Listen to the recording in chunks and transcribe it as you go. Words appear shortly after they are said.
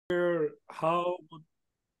how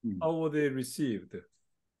Mm. how were they received?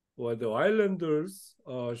 Well, the islanders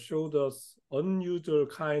showed us unusual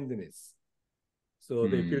kindness. So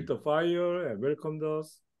they built Mm. a fire and welcomed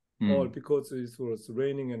us, all Mm. because it was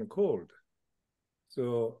raining and cold.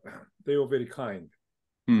 So they were very kind.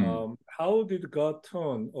 Mm. How did God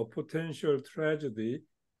turn a potential tragedy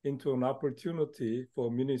into an opportunity for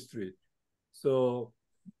ministry? So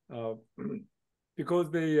uh,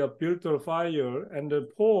 because they built a fire, and then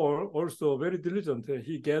Paul also very diligent.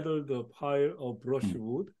 He gathered a pile of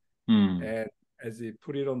brushwood, Mm. and as he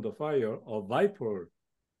put it on the fire, a viper,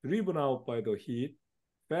 driven out by the heat,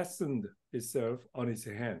 fastened itself on his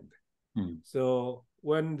hand. Mm. So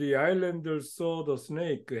when the islanders saw the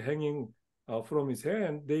snake hanging from his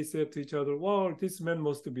hand, they said to each other, "Well, this man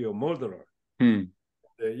must be a murderer." Mm.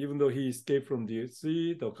 Even though he escaped from the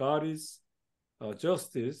sea, the goddess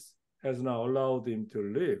justice has now allowed him to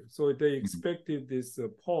live. So they Mm. expected this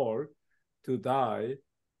Paul to die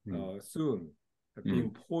Mm. soon, being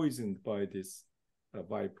Mm. poisoned by this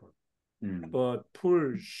viper. Mm. But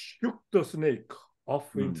Paul shook the snake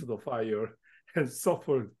off Mm. into the fire and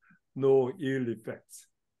suffered no ill effects.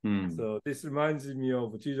 Mm. So this reminds me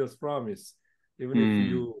of Jesus' promise. Even if Mm.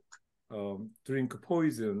 you drink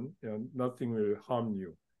poison, nothing will harm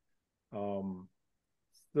you. Um,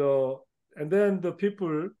 so, and then the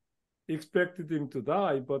people expected him to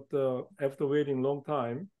die, but after waiting a long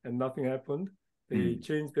time and nothing happened, they Mm.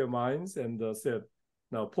 changed their minds and said,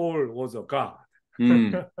 now Paul was a god.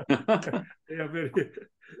 Mm. They are very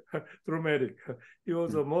dramatic. He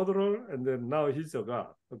was a murderer, and then now he's a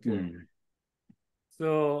god. Okay. Mm.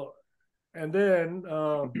 So, and then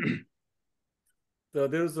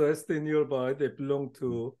there's a estate nearby that belonged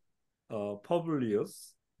to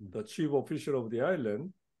Publius, the chief official of the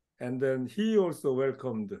island, and then he also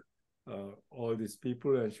welcomed all these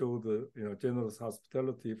people and showed generous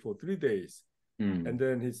hospitality for 3 days. And Mm.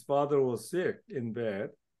 then his father was sick in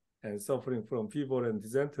bed and suffering from fever and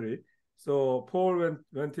dysentery. So Paul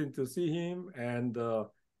went in to see him, and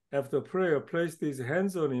after prayer, placed his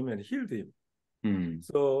hands on him and healed him. Mm.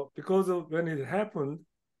 So because of when it happened,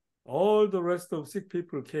 all the rest of sick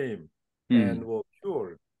people came and Mm. were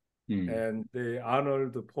cured, Mm. and they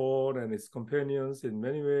honored Paul and his companions in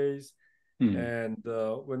many ways. Mm. And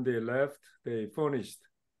when they left, they furnished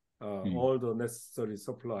Mm. all the necessary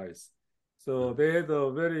supplies. So they had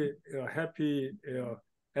a very happy,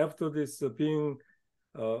 after this being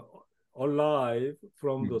uh, alive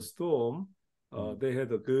from the Mm. storm, Mm. they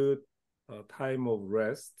had a good time of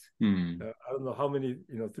rest. Mm. I don't know how many,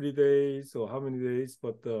 3 days or how many days,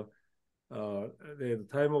 but they had a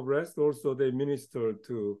time of rest. Also, they ministered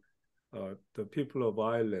to the people of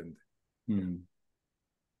Ireland. Mm.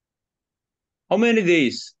 How many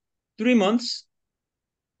days? 3 months?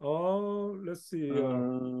 Oh, let's see.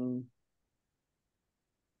 Uh,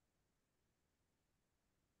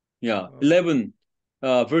 yeah, Uh, 11,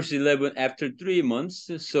 verse 11, after 3 months.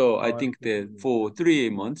 So I think that for 3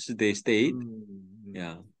 months they stayed.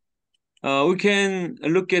 Yeah. We can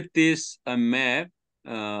look at this map.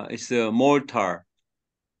 It's Malta.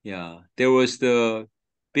 Yeah, there was the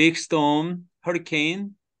big storm,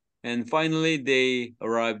 hurricane, and finally they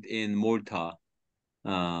arrived in Malta.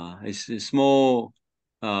 It's a small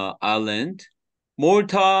island.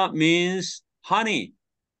 Malta means honey.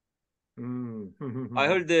 I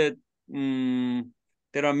heard that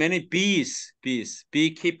there are many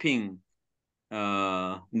beekeeping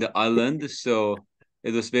in the island. So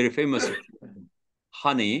it was very famous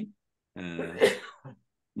honey. Uh,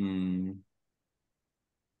 mm,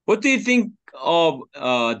 what do you think of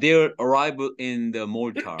their arrival in the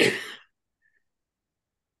Malta?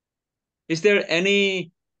 Is there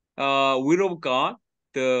any will of God?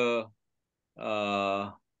 The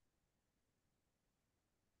uh,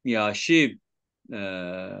 yeah ship,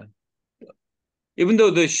 uh, even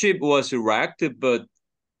though the ship was wrecked, but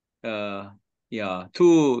yeah,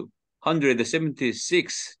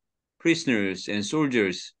 276 prisoners and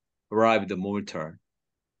soldiers arrived in Malta.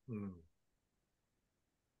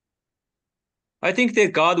 I think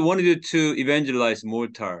that God wanted to evangelize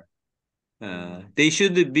Malta. They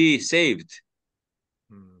should be saved.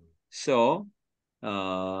 So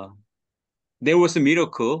uh, there was a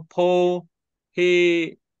miracle. Paul,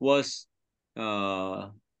 he was uh,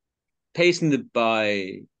 tasted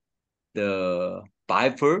by the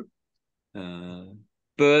viper, uh,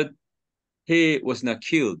 but he was not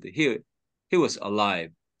killed. He was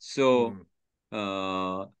alive. So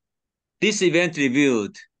this event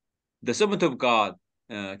revealed the servant of God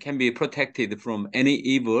can be protected from any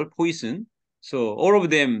evil poison. So all of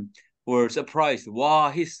them were surprised. Wow,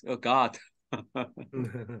 he's a God.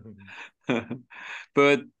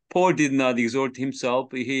 But Paul did not exalt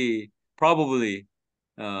himself. He probably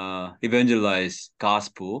evangelized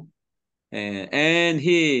gospel, and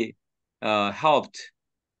he helped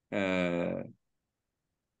the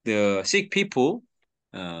sick people,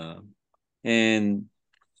 and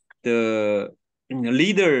the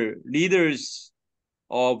leaders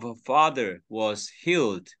of father was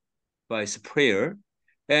healed by his prayer,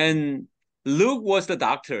 and Luke was the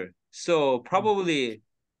doctor, so probably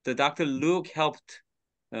the Dr. Luke helped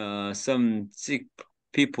some sick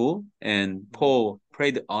people, and Paul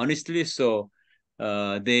prayed honestly, so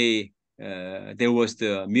there was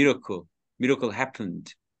the miracle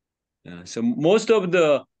happened. So most of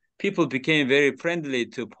the people became very friendly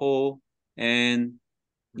to Paul, and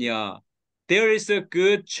yeah, there is a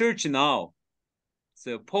good church now. It's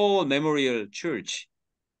a Paul Memorial Church.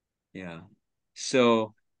 Yeah.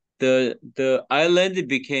 So the island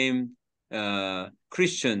became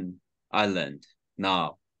Christian island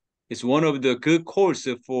now. It's one of the good course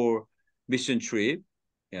for mission trip.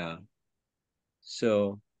 Yeah.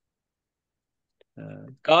 So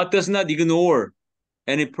God does not ignore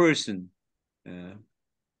any person.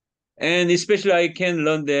 And especially I can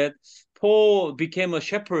learn that Paul became a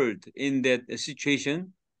shepherd in that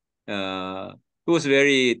situation. He was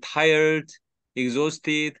very tired,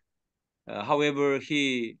 exhausted. However,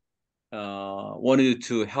 he wanted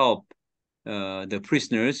to help the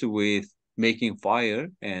prisoners with making fire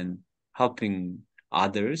and helping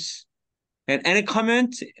others. And any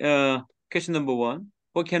comment? Question number one.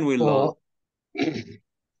 What can we learn?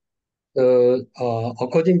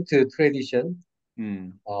 According to tradition,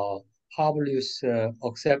 Publius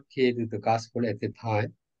accepted the gospel at the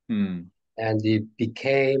time, and he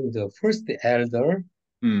became the first elder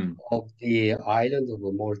of the island of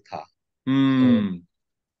Malta.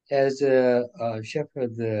 As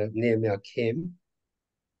Shepherd Nehemiah came,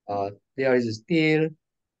 there is still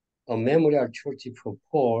a memorial church for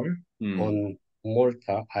Paul on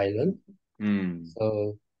Malta Island.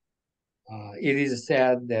 So it is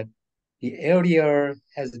said that the area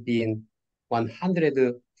has been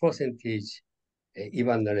 100%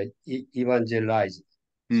 evangelized.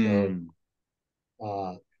 So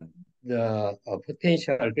the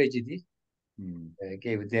potential tragedy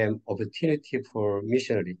gave them opportunity for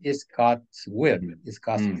missionary. It's God's will. It's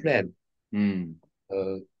God's plan.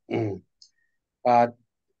 God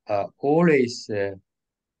always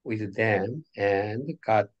with them, and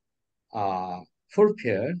God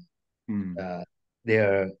fulfilled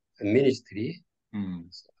their ministry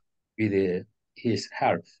with his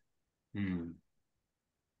help.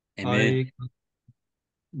 I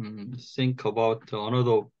think about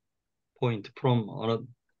another point from another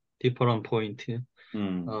different point.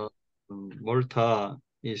 Malta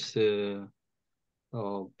is a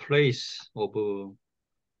place of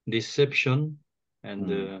reception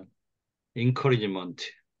and encouragement.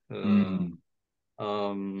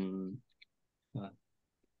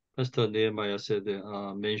 Pastor Nehemiah said,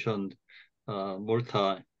 mentioned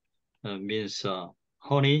Malta means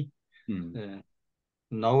honey.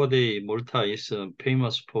 Nowadays, Malta is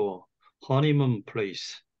famous for honeymoon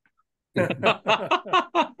place.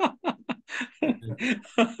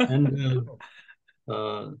 And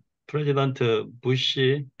President Bush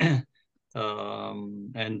and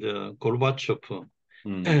Gorbachev,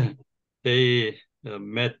 they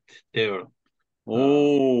met there.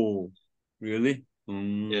 Oh, really?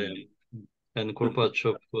 Yeah. And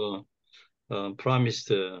Gorbachev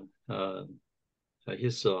promised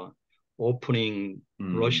his opening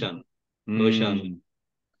Russian nation.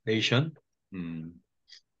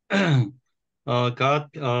 God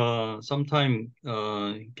sometime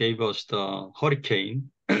gave us the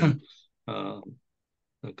hurricane.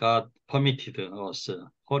 God permitted us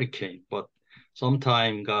hurricane, but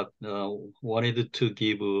sometime God wanted to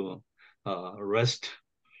give rest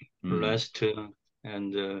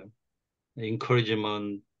and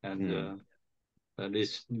encouragement and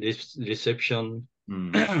this reception.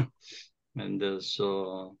 And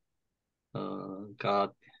so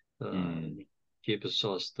God gives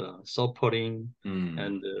us the suffering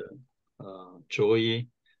and joy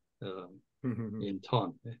in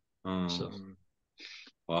turn. So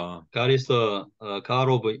wow. God is the God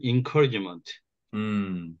of encouragement.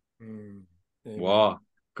 Wow,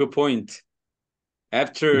 good point.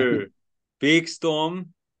 After big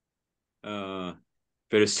storm,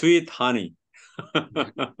 very sweet honey.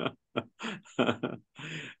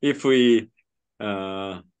 If we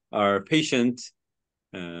are patient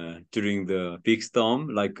during the big storm,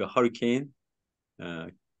 like a hurricane,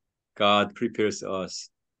 God prepares us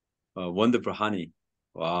wonderful honey.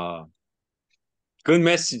 Wow. Good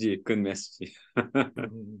message, good message.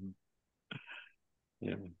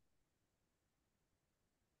 Yeah.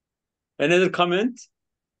 Another comment?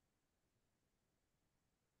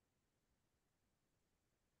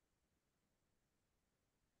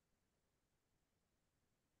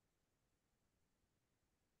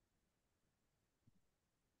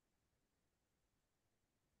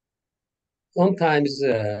 Sometimes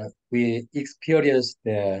we experience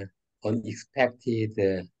the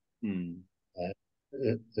unexpected,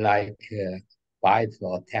 like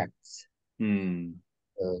vital attacks.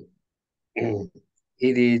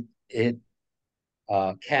 It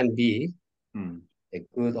can be a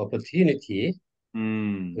good opportunity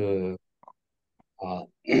to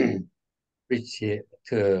preach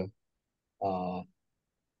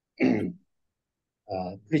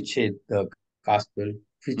preach the gospel,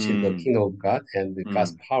 preach the kingdom of God and the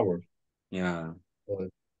God's power. Yeah.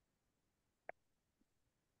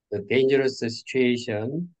 The dangerous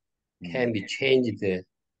situation can be changed.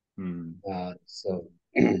 So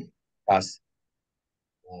God's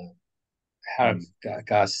help,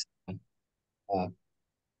 God's.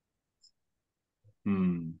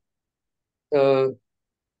 So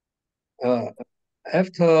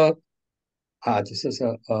after this is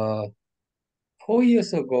 4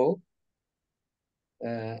 years ago,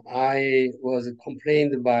 I was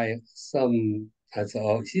complained by some as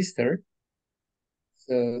a sister.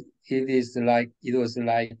 So it was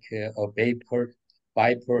like a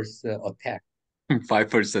viper's attack.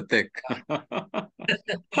 Viper's attack.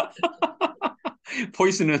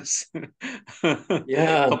 Poisonous.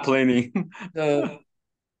 Yeah. Complaining. So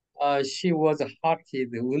she was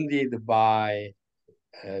wounded by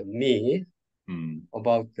me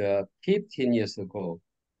about 15 years ago.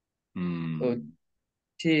 So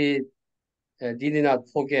she did not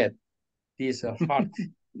forget this heart.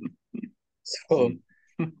 So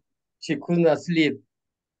she could not sleep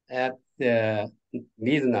at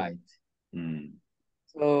midnight.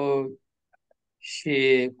 So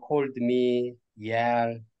she called me,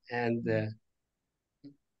 yelled, and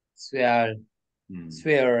swear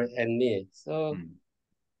at me. So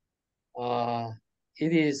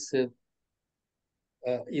it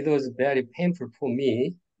was very painful for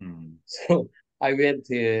me. So I went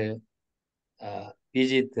to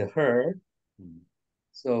visit her.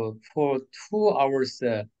 So for 2 hours,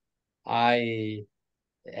 I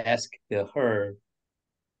asked her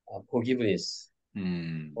forgiveness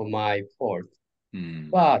for my fault,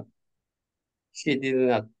 but she did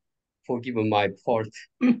not forgive my fault.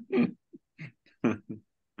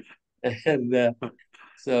 And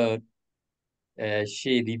so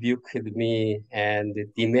she rebuked me and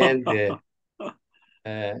demanded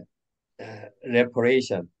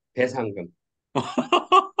reparation, 배상금.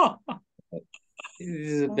 It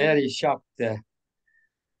is very shocked.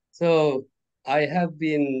 So I have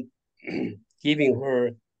been giving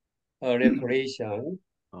her a reparation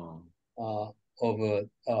of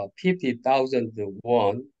 50,000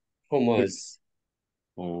 won per month.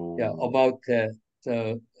 Yeah, about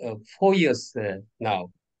 4 years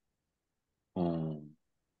now.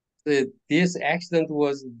 So this accident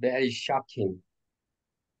was very shocking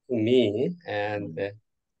to me, and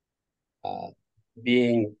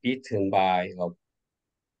being bitten by a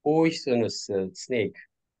poisonous snake.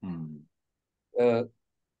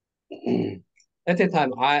 At the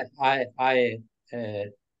time,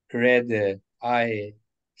 I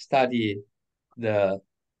studied the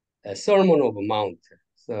Sermon of the Mount.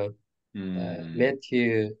 So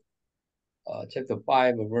Matthew chapter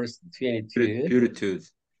 5, verse 22. Beatitude.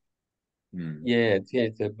 Yeah,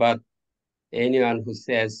 22. But anyone who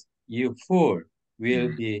says, "You fool," will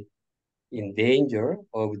be in danger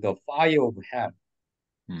of the fire of hell.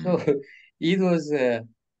 So it was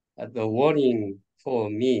the warning for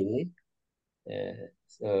me.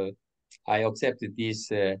 So I accepted this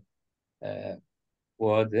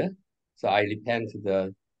word. So I repent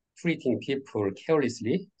the treating people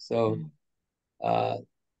carelessly. So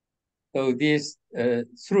so this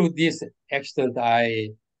through this accident,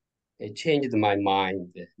 I changed my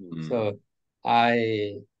mind. So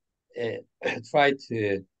I try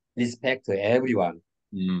to respect everyone.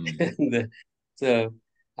 And so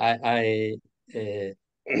I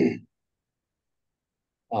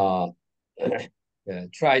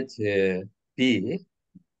try to be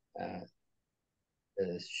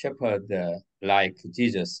a shepherd like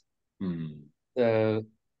Jesus. So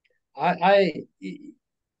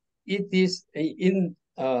it is in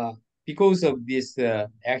because of this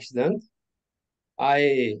accident,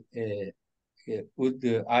 I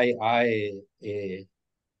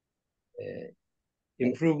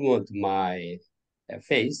improvement my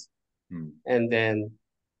faith, and then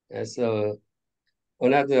so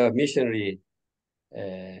another missionary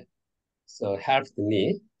so helped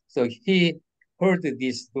me. So he heard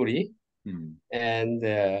this story, and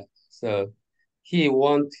so he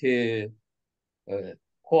want to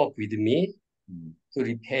work with me to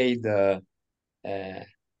repay the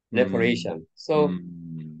reparation. So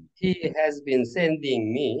he has been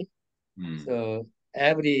sending me so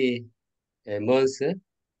every month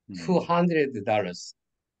 $200.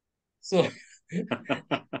 So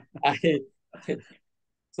I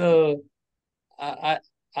so I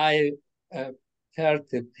felt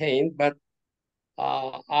the pain, but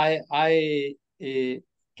I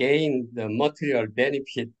gained the material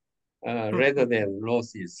benefit rather than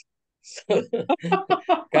losses. So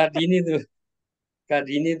God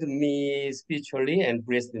renewed me spiritually and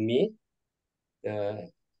blessed me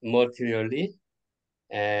materially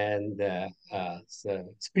and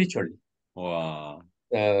so spiritually. Wow.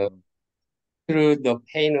 Through the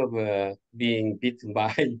pain of being bitten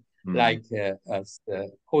by like a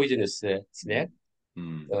poisonous snake,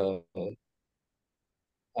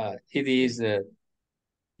 it is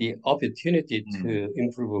the opportunity to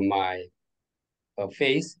improve my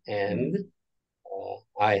faith, and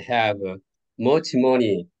I have much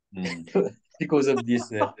money because of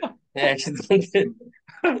this accident.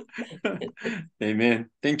 Amen.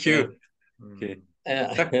 Thank you. Okay.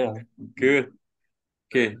 Good.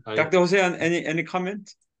 Okay. Dr. Hossein, any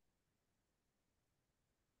comment?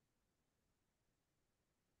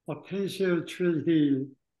 Potential tragedy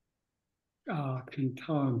can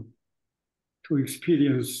turn to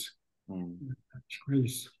experience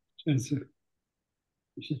grace, as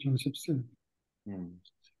Mr. Joseph said.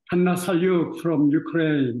 Hanna Sayuk from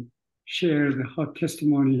Ukraine shared her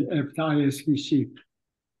testimony after ISBC.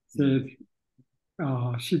 Said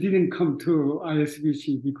she didn't come to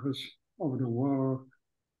ISBC because of the war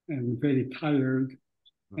and very tired,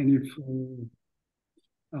 and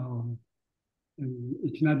and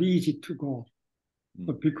it's not easy to go.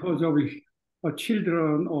 But because of her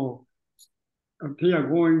children or they are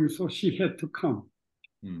going, so she had to come.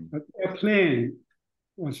 But airplane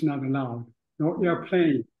was not allowed. No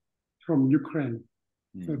airplane from Ukraine.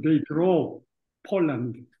 So they drove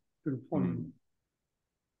Poland through Poland.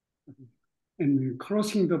 And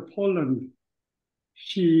crossing the Poland,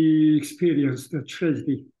 she experienced the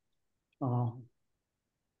tragedy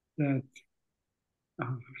that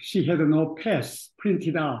she had no pass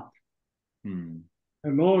printed out. The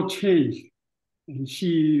law changed, and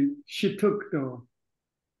she took the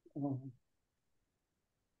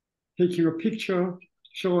taking a picture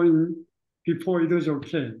showing before it was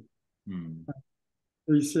okay.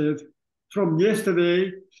 They said, from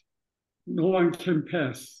yesterday, no one can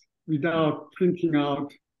pass without printing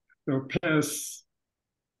out the pass.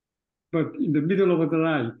 But in the middle of the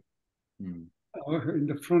line, in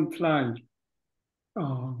the front line,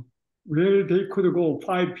 where they could go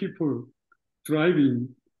 5 people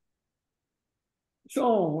driving.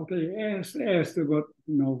 So they asked, but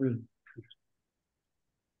no way.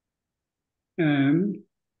 And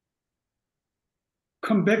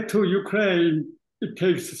come back to Ukraine, it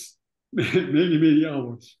takes many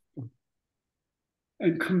hours.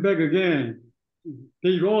 And come back again.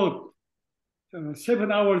 They wrote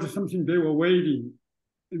 7 hours or something, they were waiting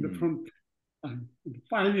in the front line. And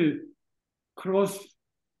finally, cross,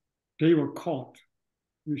 they were caught.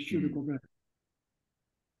 We should go back.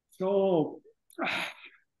 So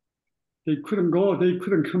they couldn't go, they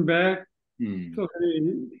couldn't come back. So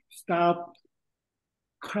they stopped,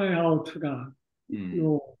 cry out to God.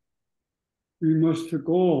 No, we must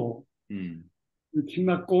go. We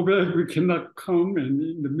cannot go back, we cannot come, and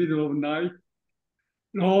in the middle of the night,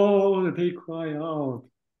 Lord, they cry out.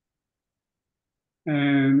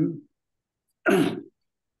 And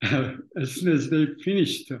as soon as they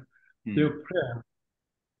finished their prayer,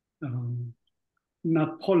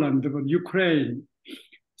 not Poland, but Ukraine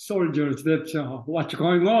soldiers that what's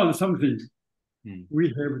going on, something. We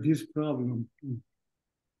have this problem.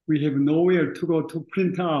 We have nowhere to go to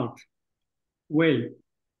print out. Wait.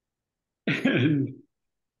 And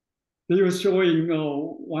they were showing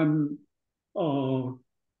one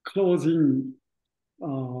clothing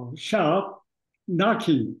shop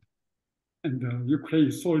knocking, and the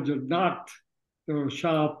Ukraine soldier knocked the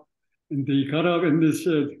shop, and they got up and they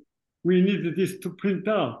said, we need this to print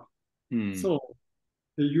out. So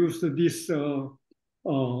they used this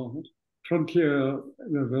frontier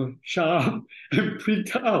shop and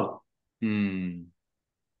print out.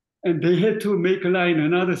 And they had to make a line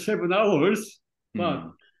another 7 hours,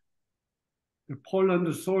 but the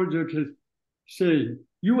Poland soldier can say,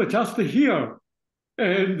 you were just here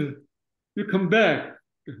and you come back.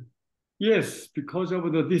 Yes, because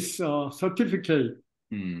of this certificate.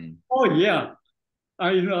 Oh yeah,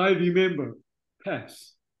 I remember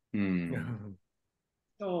past.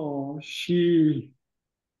 So she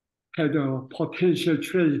had a potential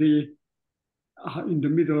tragedy in the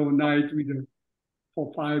middle of the night with 4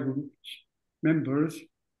 or 5 members.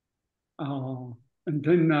 And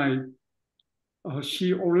then night,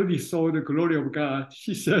 she already saw the glory of God.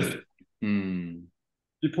 She said,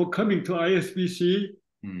 before coming to ISBC,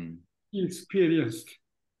 he experienced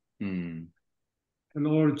the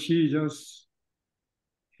Lord Jesus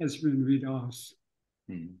has been with us,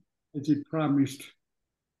 as he promised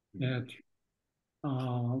that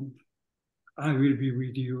I will be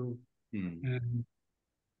with you. And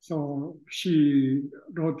so she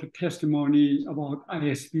wrote a testimony about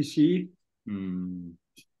ISBC.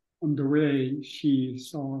 On the way, she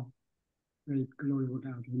saw great glory of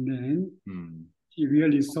God. And then she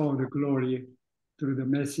really saw the glory through the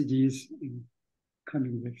messages and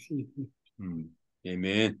coming back safely.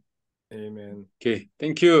 Amen. Amen. Okay,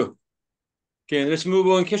 thank you. Okay, let's move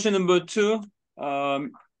on. Question number 2.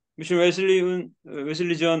 Mr.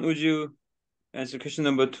 Wesley John, would you answer question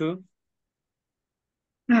number 2?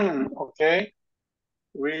 Okay.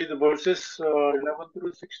 Read verses 11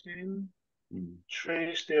 through 16.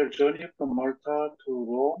 Trace their journey from Malta to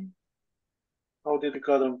Rome. How did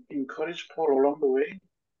God encourage Paul along the way?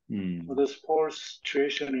 What is Paul's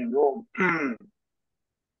situation in Rome?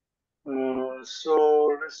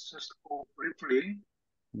 So let's just go briefly.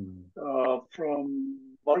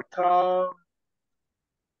 From Malta,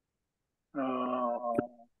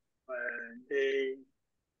 they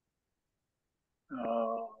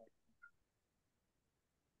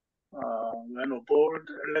went aboard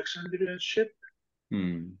Alexandrian ship.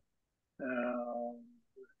 And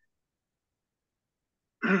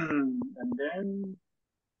then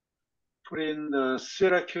put in the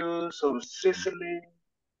Syracuse of Sicily,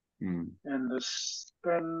 and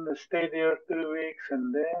stay there 3 weeks,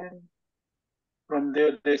 and then from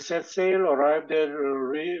there they set sail, arrived at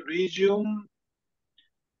Rhegium,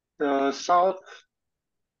 the south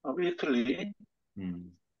of Italy,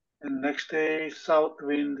 and next day south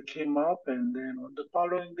wind came up, and then on the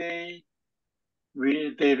following day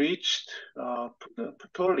they reached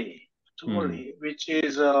Puteoli, which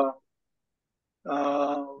is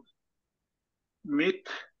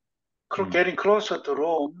getting closer to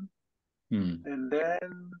Rome. And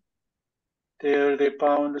then there they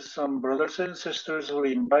found some brothers and sisters who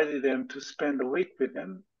invited them to spend a week with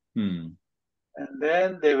them. And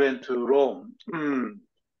then they went to Rome.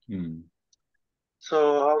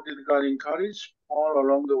 So how did God encourage Paul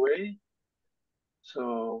along the way?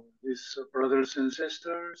 So his brothers and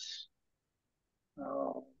sisters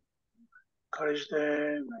encouraged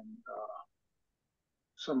them, and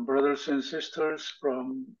some brothers and sisters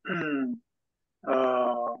from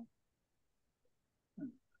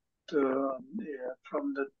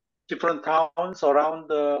from the different towns around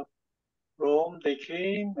Rome, they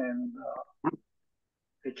came, and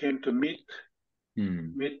they came to meet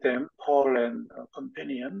them, Paul and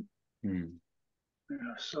companion.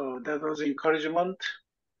 So that was encouragement.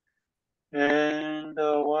 And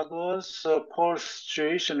what was Paul's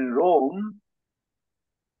situation in Rome?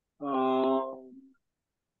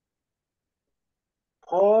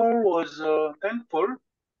 Paul was thankful.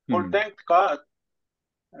 Paul thanked God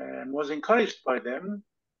and was encouraged by them.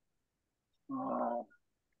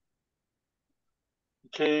 He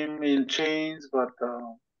came in chains, but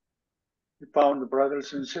he found the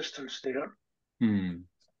brothers and sisters there. And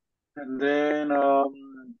then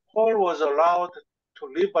Paul was allowed to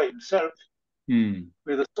live by himself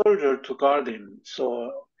with a soldier to guard him.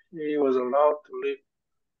 So he was allowed to live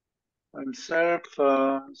by himself.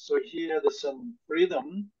 So he had some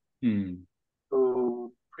freedom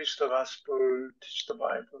to preach the gospel, teach the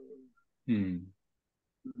Bible.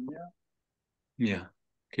 Yeah.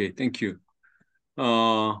 Okay, thank you.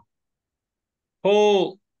 Paul,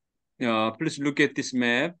 please look at this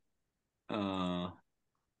map.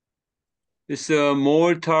 This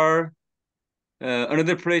Malta.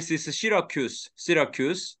 Another place is Syracuse.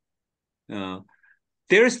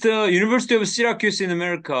 There's the University of Syracuse in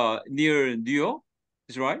America near New York.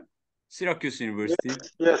 Is right? Syracuse University.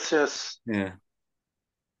 Yes.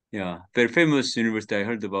 Yeah. Very famous university. I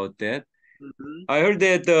heard about that. I heard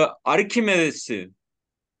that Archimedes,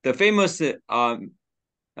 the famous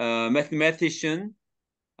mathematician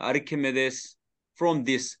Archimedes from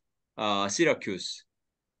this Syracuse.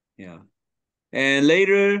 Yeah. And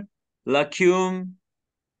later Lacune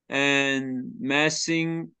and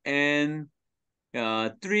Massing and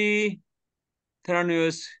 3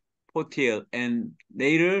 Tyrannius Potiel, and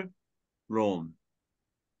later Rome.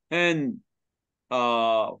 And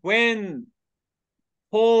when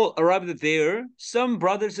Paul arrived there, some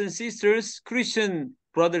brothers and sisters, Christian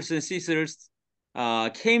brothers and sisters,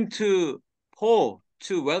 came to Paul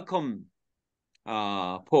to welcome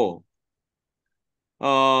Paul.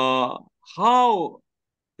 How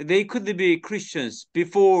they could be Christians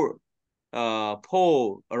before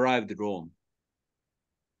Paul arrived at Rome?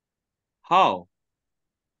 How?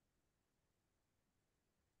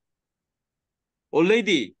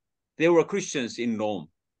 Already there were Christians in Rome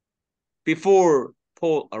before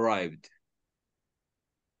Paul arrived.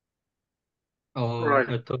 Right.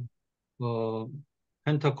 At the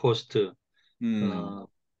Pentecost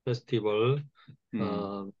festival,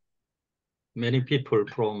 many people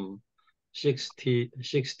from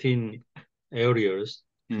 16 areas,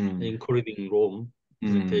 including Rome,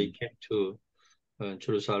 they came to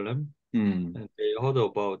Jerusalem, and they heard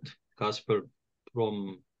about gospel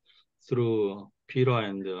through Peter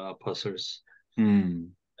and the apostles.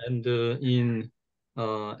 And in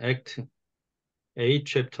Act 8,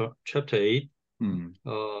 chapter 8,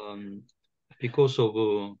 because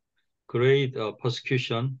of great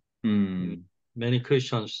persecution, many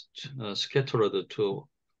Christians scattered to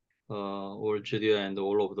all Judea and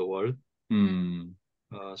all over the world.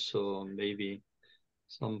 So maybe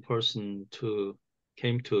some person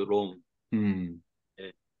came to Rome.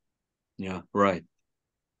 Yeah, right.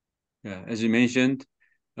 Yeah, as you mentioned,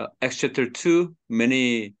 Acts chapter 2,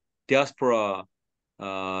 many diaspora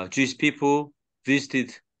Jewish people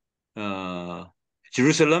visited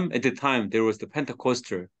Jerusalem. At the time, there was the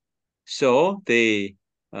Pentecostal. So they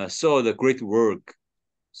saw the great work.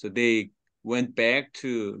 So they went back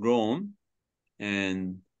to Rome,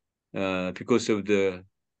 and because of the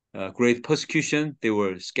great persecution, they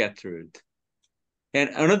were scattered. And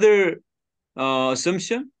another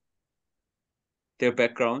assumption, their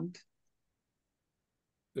background.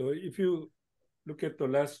 So if you look at the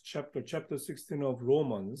last chapter, chapter 16 of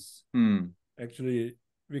Romans, actually,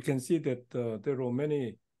 we can see that there were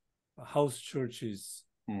many house churches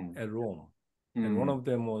at Rome. And one of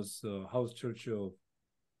them was house church of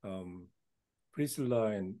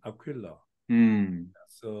Priscilla and Aquila.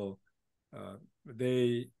 So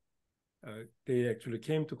they actually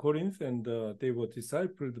came to Corinth, and they were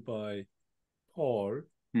discipled by Paul,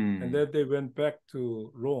 and then they went back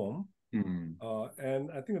to Rome.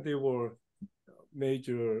 And I think they were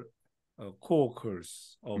major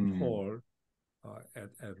co-workers of Paul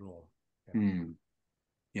at Rome.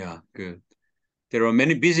 Yeah, good. There are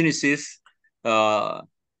many businesses. Rome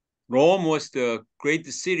was the great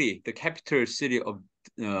city, the capital city of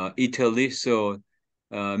Italy. So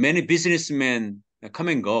many businessmen come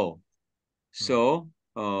and go. So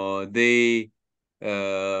they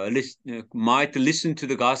might listen to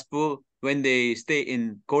the gospel when they stay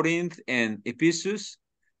in Corinth and Ephesus.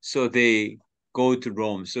 So they go to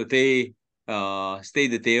Rome. So they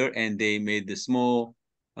stayed there, and they made a small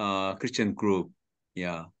Christian group.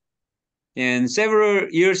 Yeah. And several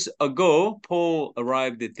years ago, Paul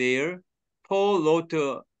arrived there. Paul wrote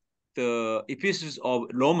the epistles of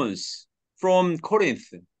Romans from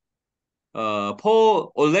Corinth.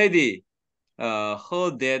 Paul already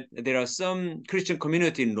heard that there are some Christian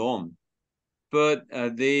community in Rome, but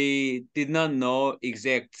they did not know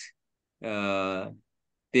exact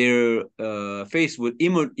their faith was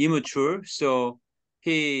immature. So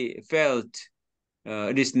he felt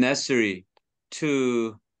it is necessary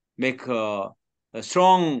to make a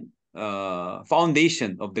strong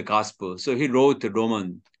foundation of the gospel. So he wrote the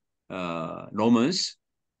Romans.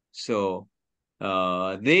 So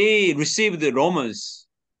they received the Romans,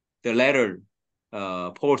 the letter,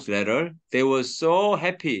 Paul's letter. They were so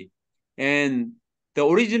happy. And the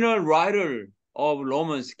original writer of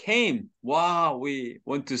Romans came. Wow, we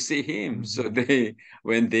want to see him. So they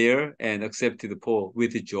went there and accepted Paul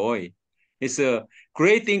with joy. It's a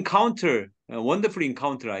great encounter, a wonderful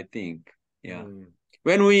encounter, I think. Yeah.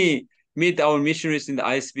 When we meet our missionaries in the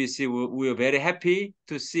ISBC, we are very happy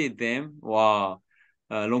to see them. Wow,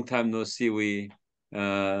 long time no see. We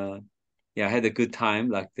had a good time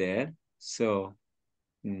like that. So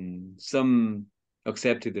some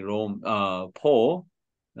accepted Rome, Paul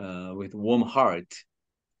with warm heart.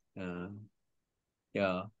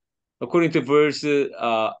 Yeah. According to verse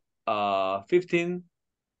 15,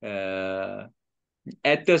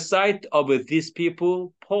 at the sight of these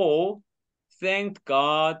people, Paul thanked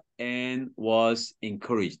God and was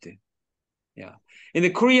encouraged. Yeah. In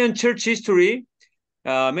the Korean church history,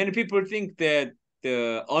 many people think that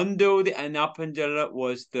the Undod and Appanjala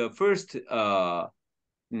was the first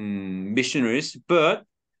missionaries, but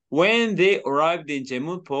when they arrived in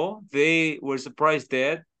Jemunpo, they were surprised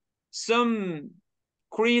that some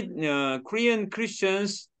Korean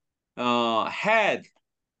Christians had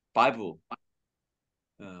Bible.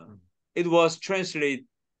 It was translated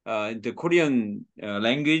into Korean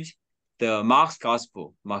language, the Mark's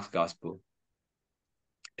Gospel.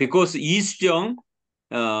 Because Lee Soo-jung,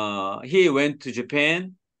 he went to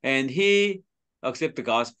Japan and he accepted the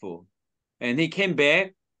gospel. And he came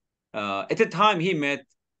back. At the time, he met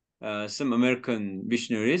some American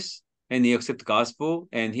missionaries and he accepted the gospel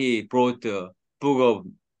and he brought the book of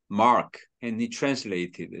Mark and he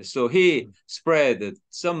translated. So he spread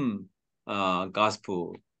some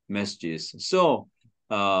gospel messages. So,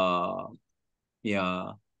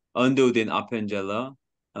 yeah, Underwood and Appenzeller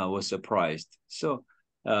was surprised. So,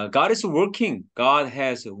 God is working. God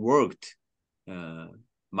has worked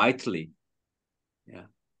mightily. Yeah.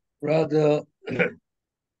 Brother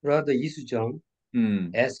Lee Soo-jung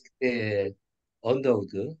asked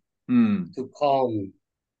Underwood to come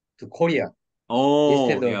to Korea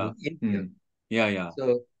instead of India. Yeah.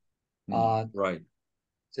 So, right.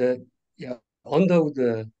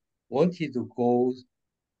 Underwood wanted to go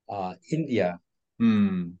India,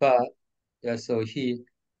 but so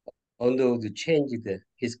Underwood changed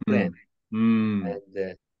his plan,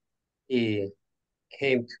 and he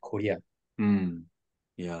came to Korea.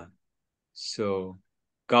 Yeah. So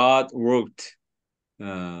God worked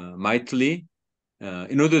mightily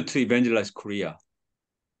in order to evangelize Korea.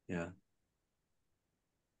 Yeah.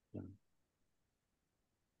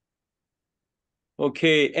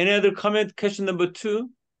 Okay. Any other comment? Question number 2.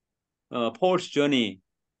 Paul's journey.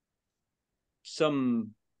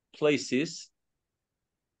 Some places.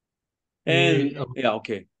 And yeah,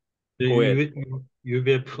 okay. Go ahead.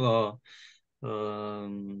 UBF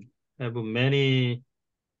have many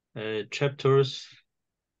chapters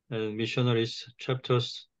and missionaries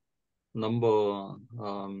chapters. Number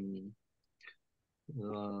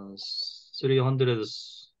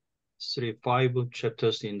 335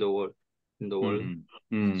 chapters in the world.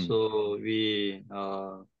 So we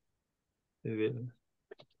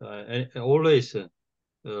always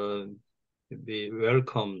be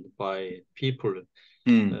welcomed by people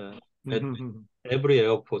at every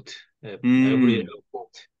airport. Every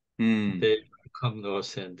airport, they welcome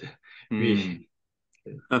us, and we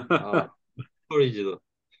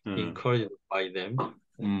encouraged by them.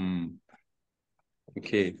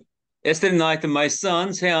 Okay. Yesterday night, my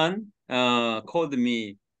son Sean called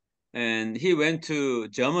me, and he went to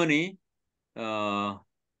Germany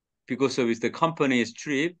because of the company's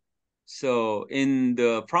trip. So in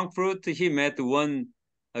the Frankfurt, he met one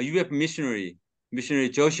UF missionary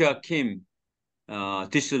Joshua Kim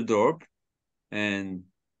Düsseldorf, and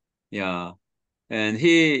yeah, and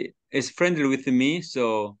he is friendly with me.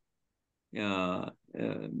 So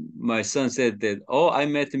my son said that, oh, I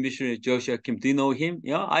met missionary Joshua Kim. Do you know him?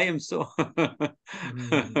 Yeah, I am so.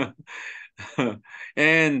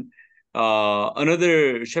 And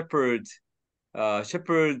another shepherd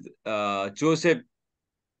Joseph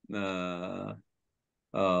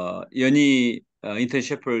연희 intern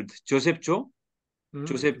shepherd Joseph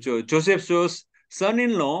Joe's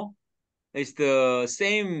son-in-law is the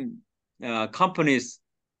same company's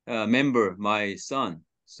member, my son.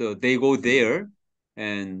 So they go there,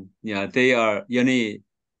 and yeah, they are 연희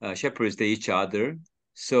shepherds to each other.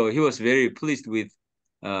 So he was very pleased with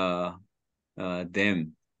them.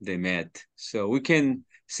 They met. So we can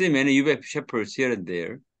see many UF shepherds here and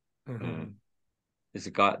there. It's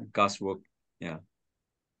God's work. Yeah.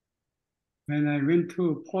 When I went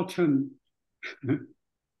to Pocheon,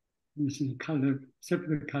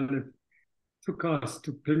 Shepherd Caleb took us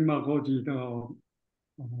to Pengmagoji, the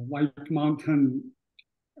White Mountain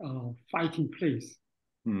fighting place,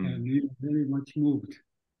 and we were very much moved.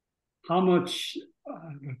 How much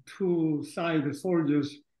the two side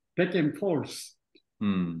soldiers back and forth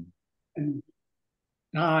and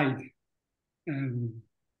died and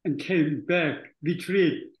came back,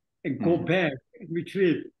 retreat, and go back and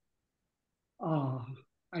retreat.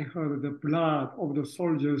 I heard the blood of the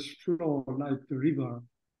soldiers flow like the river.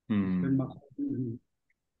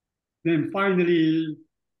 Then finally,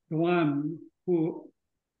 the one who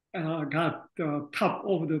got the top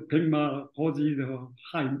of the Pengmagoji, the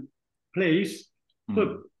high place,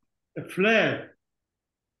 put the flag.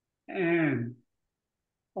 And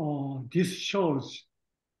this shows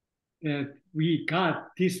that we got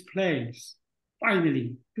this place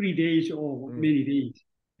finally, 3 days or many days.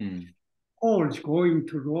 Paul's going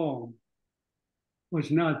to Rome was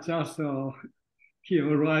not just he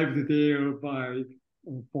arrived there by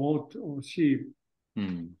boat or ship.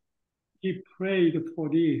 He prayed for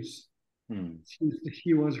this since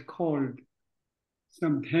he was called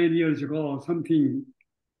some 10 years ago. Something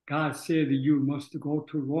God said, you must go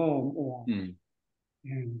to Rome,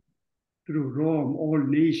 and through Rome, all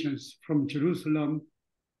nations, from Jerusalem,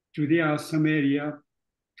 Judea, Samaria,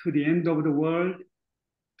 to the end of the world,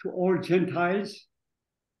 to all Gentiles.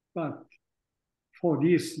 But for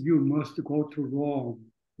this, you must go to Rome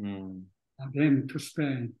and then to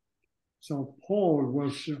Spain. So Paul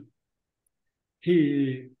was,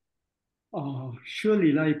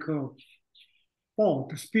 surely like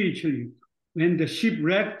fought spiritually. When the ship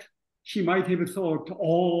wrecked, he might have thought,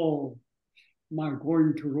 oh, my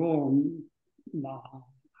going to Rome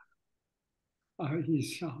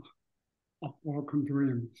is a broken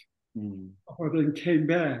dream. But then came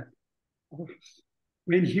back.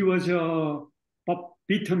 When he was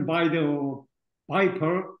bitten by the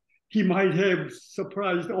viper, he might have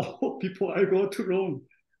surprised, oh, before I go to Rome,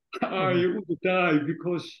 I would die,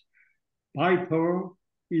 because viper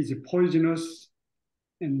is poisonous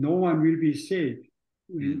and no one will be saved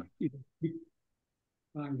when it is bit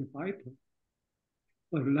by the viper.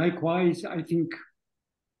 But likewise, I think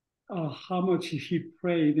how much he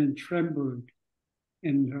prayed and trembled,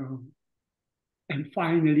 and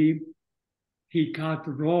finally he got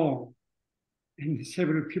Rome, and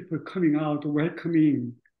several people coming out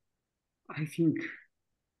welcoming. I think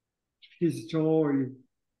his joy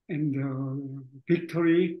and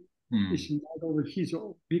victory is not over his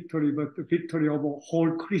victory, but the victory of a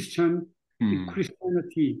whole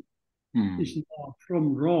Christianity is now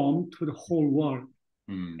from Rome to the whole world.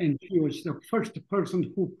 And he was the first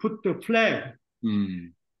person who put the flag,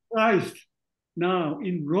 Christ, now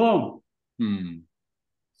in Rome.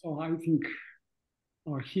 So I think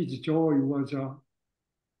his joy was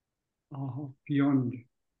beyond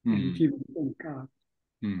and given from God.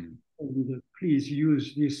 And please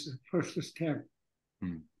use this first step,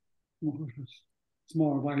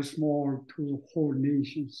 small by small, to whole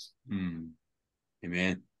nations.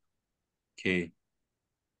 Amen. Okay.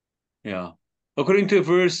 Yeah. According to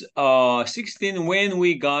verse 16, when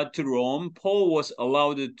we got to Rome, Paul was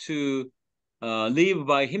allowed to live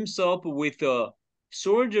by himself with a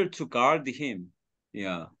soldier to guard him.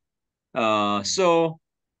 Yeah. So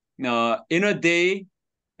in a day,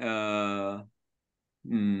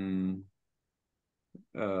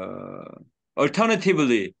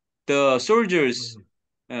 alternatively, the soldiers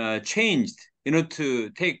changed, to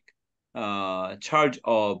take charge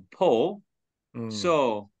of Paul.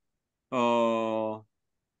 So, God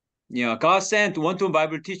sent one-to-one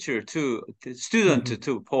Bible teacher student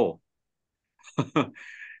to Paul.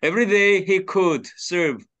 Every day he could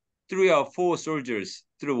serve 3 or 4 soldiers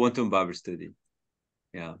through one-to-one Bible study.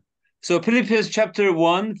 Yeah. So Philippians chapter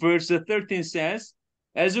 1, verse 13 says,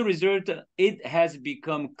 as a result, it has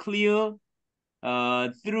become clear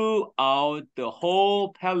throughout the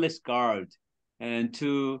whole palace guard and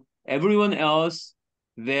to everyone else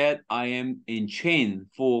that I am in chain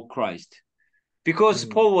for Christ. Because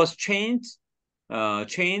Paul was chained,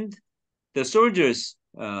 the soldiers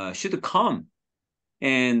should come,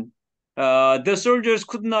 and the soldiers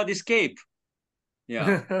could not escape.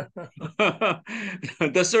 Yeah.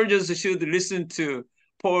 The soldiers should listen to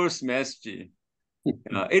Paul's message.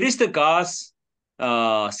 It is the God's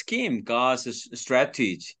scheme, God's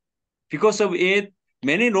strategy. Because of it,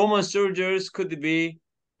 many Roman soldiers could be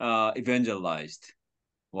evangelized.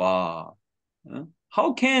 Wow.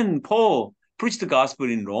 How can Paul preach the gospel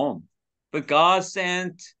in Rome? But God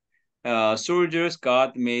sent soldiers.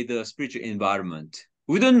 God made a spiritual environment.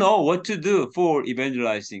 We don't know what to do for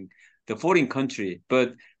evangelizing the foreign country,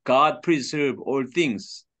 but God preserved all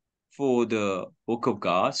things for the work of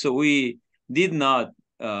God. So we did not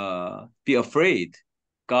be afraid.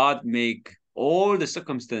 God make all the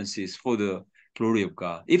circumstances for the glory of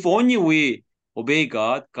God. If only we obey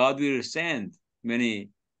God, God will send many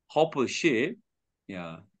hopeful sheep,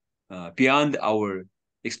 beyond our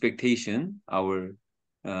expectation, our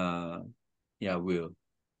will.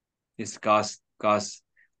 It's God's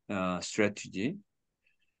strategy.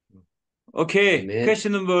 Okay, Amen.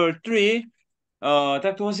 Question number 3.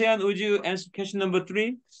 Dr. Hosean, would you answer question number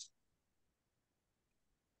 3?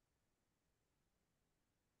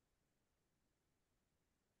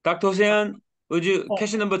 Dr. Hosean, would you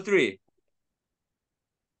question number 3?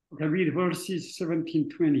 Okay, read verses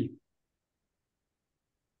 17-20.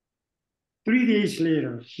 3 days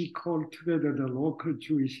later, he called together the local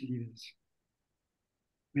Jewish leaders.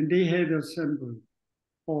 When they had assembled,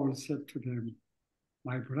 Paul said to them,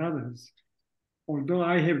 my brothers, although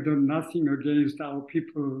I have done nothing against our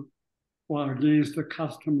people or against the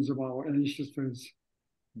customs of our ancestors,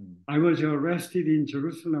 I was arrested in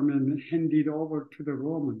Jerusalem and handed over to the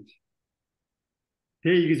Romans.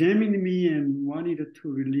 They examined me and wanted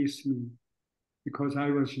to release me because I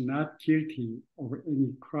was not guilty of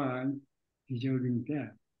any crime deserving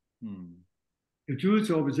death. The Jews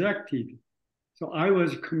objected, so I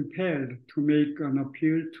was compelled to make an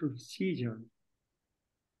appeal to Caesar.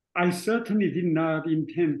 I certainly did not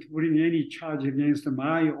intend to bring any charge against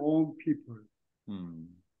my own people.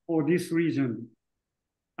 For this reason,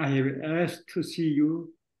 I have asked to see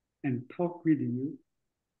you and talk with you.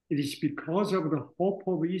 It is because of the hope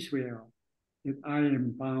of Israel that I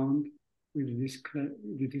am bound with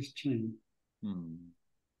this chain.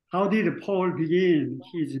 How did Paul begin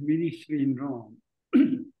his ministry in Rome?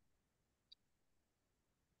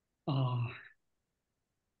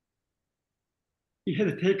 He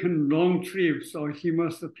had taken long trips, so he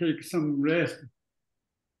must take some rest.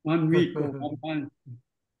 1 week or 1 month.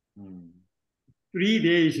 3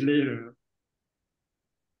 days later,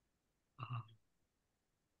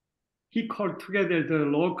 he called together the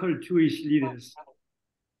local Jewish leaders.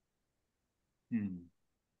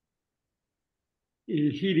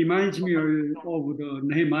 He reminds me of the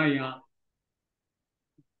Nehemiah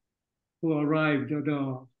who arrived at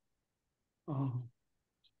the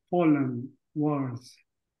fallen walls.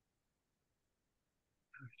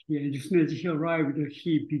 As soon as he arrived,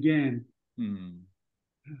 he began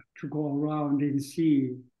to go around and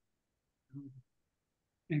see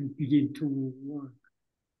and begin to work.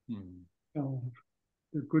 So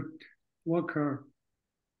the good worker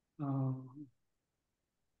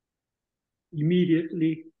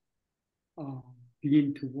immediately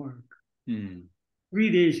begin to work. 3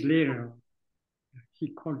 days later, he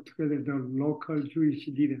called together the local Jewish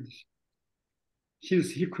leaders.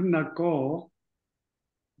 Since he could not go,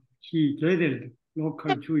 he gathered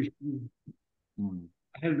local Jewish leaders.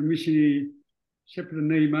 I had missionary Shepherd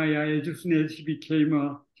Nehemiah. As soon as he became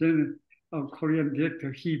a Korean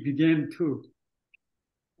director, he began to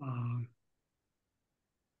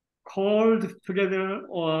called together,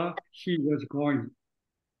 or he was going.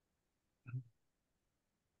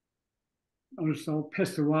 Also,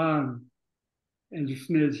 Pastor Juan, as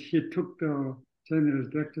soon as he took the general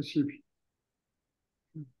directorship,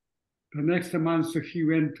 the next month he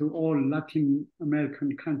went to all Latin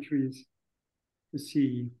American countries to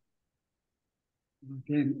see,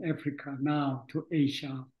 then Africa, now to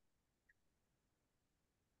Asia.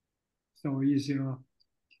 So he's,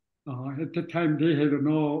 at the time they had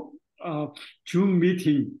no Zoom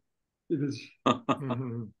meeting. It was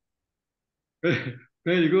very,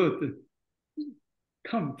 very good.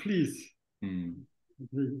 Come, please.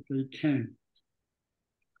 They came.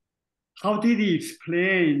 How did he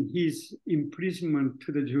explain his imprisonment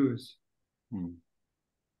to the Jews?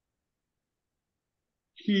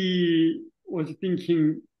 He was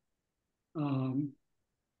thinking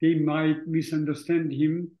they might misunderstand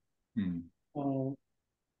him, or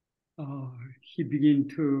he began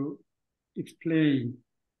to explain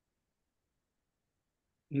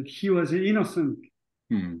that he was innocent,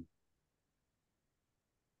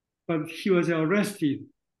 but he was arrested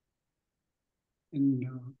and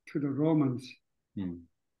to the Romans,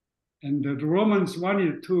 and the Romans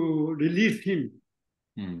wanted to release him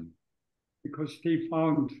because they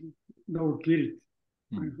found no guilt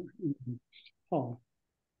in Paul.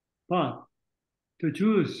 But the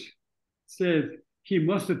Jews said he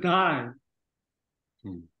must die.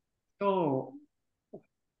 So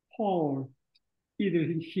Paul, either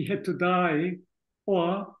he had to die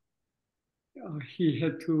or he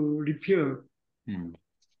had to repair.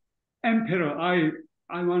 Emperor,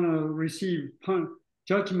 I want to receive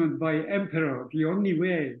judgment by emperor, the only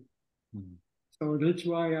way. So that's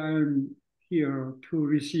why I'm here to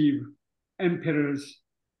receive emperor's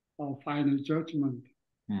final judgment.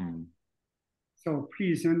 So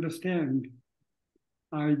please understand,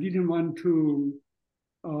 I didn't want to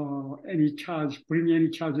bring any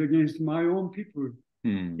charge against my own people.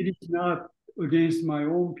 It is not against my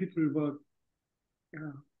own people, but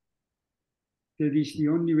that is the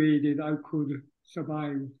only way that I could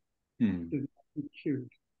survive the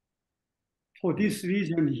killed. For this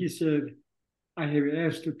reason, he said, I have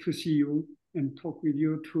asked to see you and talk with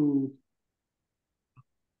you too.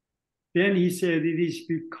 Then he said, it is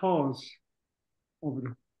because of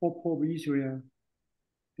the hope of Israel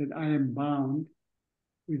that I am bound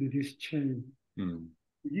with this chain.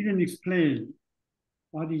 He didn't explain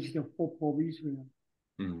what is the hope of Israel.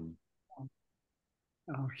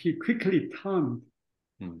 He quickly turned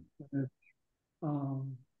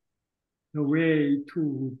the way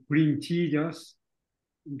to bring Jesus,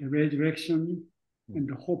 the resurrection, and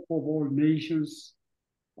the hope of all nations,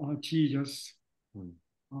 Jesus.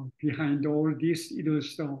 Behind all this, it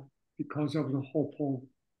was because of the hope of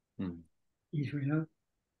Israel.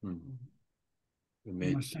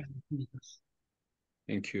 Amen.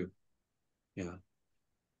 Thank you. Yeah.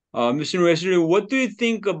 Mr. Wesley, what do you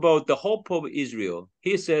think about the hope of Israel?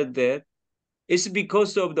 He said that it's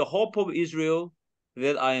because of the hope of Israel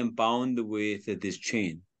that I am bound with this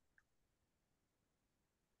chain.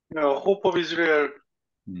 Hope of Israel,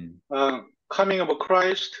 coming of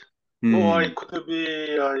Christ, or it could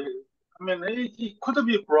be, it could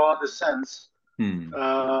be broad sense. In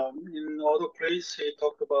other place, he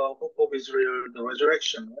talked about hope of Israel, the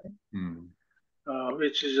resurrection, right?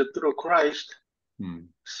 Which is through Christ.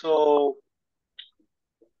 So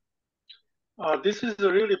this is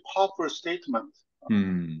a really powerful statement.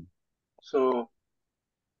 So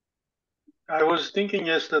I was thinking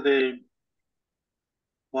yesterday,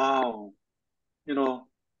 wow,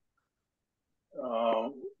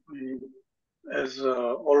 as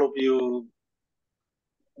all of you,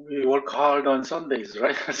 we work hard on Sundays,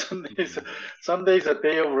 right? Sunday is a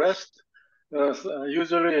day of rest.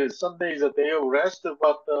 Usually Sunday is a day of rest,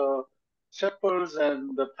 but shepherds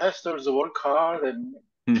and the pastors work hard and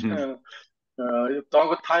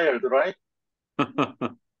dog tired, right?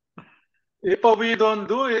 If we don't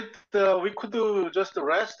do it, we could do just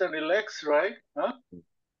rest and relax, right? Huh?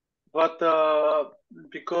 But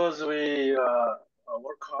because we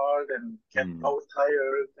work hard and get dog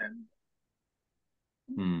tired and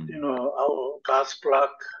our God's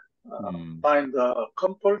block, find the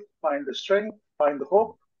comfort, find the strength, find the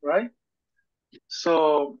hope, right?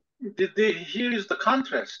 So here is the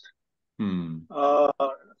contrast.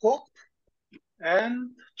 Hope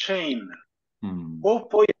and chain.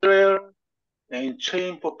 Hope for Israel and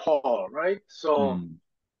chain for Paul, right? So,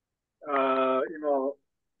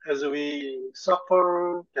 as we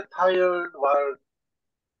suffer, get tired, while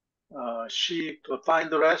sheep find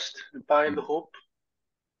the rest and find the hope.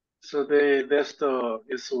 So that's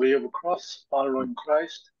it's way of cross, following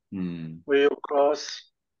Christ, way of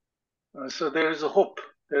cross. So there is a hope.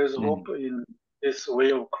 There is hope in this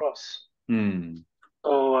way of cross.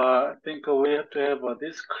 So I think we have to have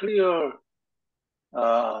this clear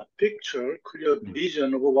picture, clear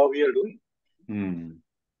vision of what we are doing.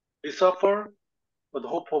 We suffer, but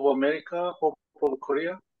hope of America, hope of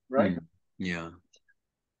Korea, right? Yeah.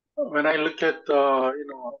 When I look at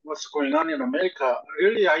what's going on in America,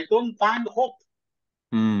 really I don't find hope.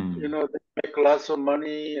 They make lots of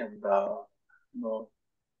money and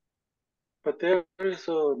but there is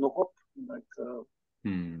no hope. Like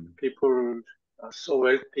people are so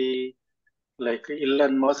wealthy. Like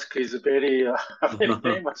Elon Musk is very, very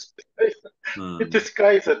famous. This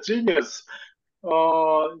guy is a genius.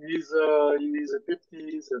 He's in his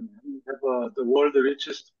 50s and he have the world's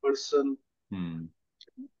richest person.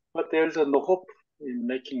 But there's no hope in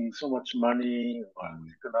making so much money or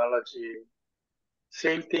technology.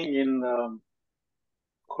 Same thing in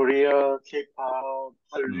Korea, K-pop,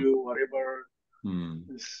 Hallyu, whatever.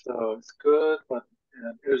 It's good, but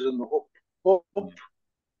there's no hope. Hope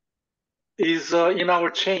is in our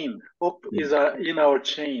chain. Hope is in our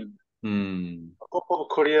chain. Hope of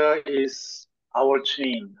Korea is our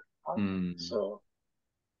chain. So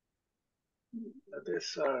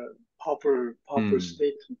this powerful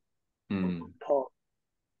statement of Paul.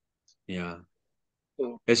 Yeah.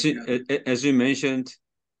 So, as you mentioned,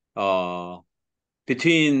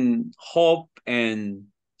 between hope and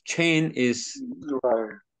chain is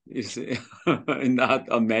not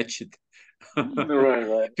a match.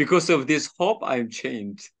 Right. Because of this hope, I'm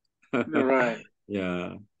chained. Right.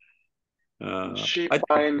 Yeah. Sheep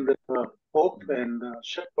find the hope and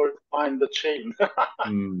shepherd find the chain.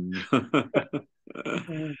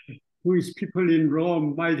 Jewish people in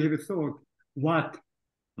Rome might have thought, what?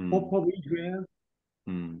 Hope of Israel?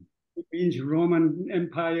 It means Roman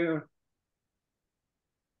Empire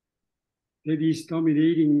that is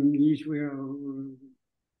dominating Israel.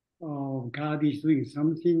 God is doing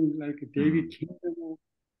something like David Kingdom,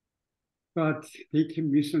 but they can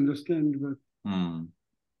misunderstand. But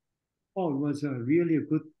Paul was a really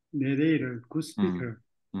good narrator, good speaker.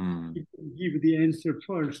 He didn't give the answer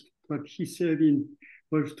first, but he said in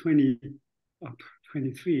verse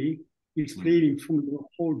 23, explaining from the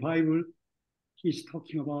whole Bible, he's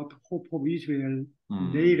talking about the hope of Israel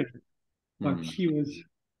later, but he was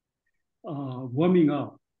warming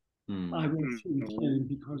up. I was in pain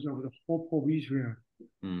because of the hope of Israel.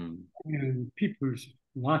 And people's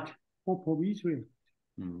what? Hope of Israel.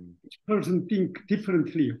 Each person think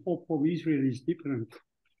differently. Hope of Israel is different.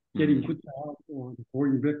 Getting good job or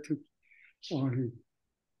going back to,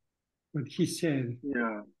 but he said,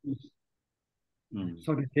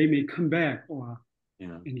 so that they may come back,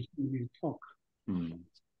 and he will talk.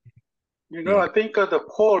 I think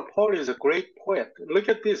Paul is a great poet. Look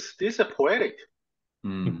at this. This is poetic.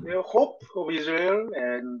 Hope of Israel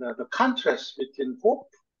and the contrast between hope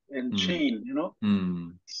and chain, you know.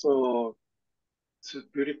 So it's a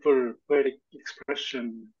beautiful poetic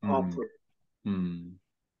expression, powerful.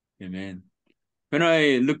 Amen. When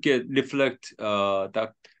I reflect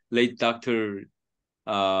late Dr.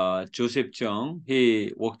 Joseph Jung,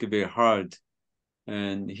 he worked very hard,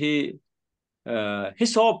 and his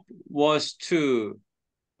hope was to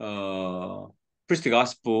preach the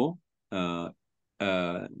gospel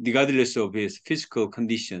regardless of his physical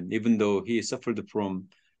condition. Even though he suffered from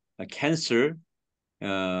cancer,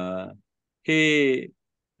 he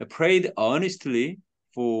prayed earnestly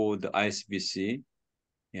for the ISBC.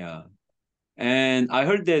 Yeah, and I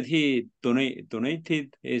heard that he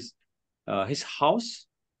donated his house.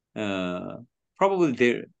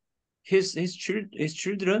 Probably his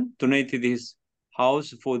children donated his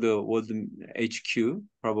house for the World HQ.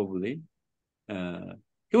 Probably,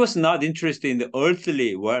 he was not interested in the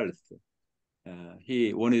earthly wealth.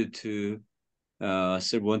 He wanted to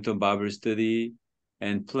serve one-time Bible study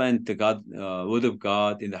and plant the word of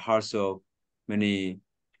God in the hearts of many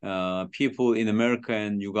people in America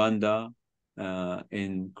and Uganda,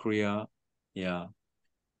 in Korea. Yeah.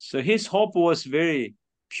 So his hope was very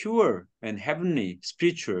pure and heavenly,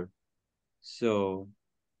 spiritual. So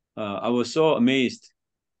I was so amazed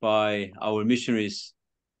by our missionaries'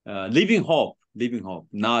 living hope,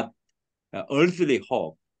 not earthly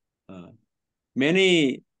hope.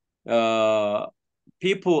 Many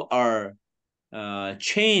people are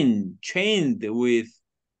chained with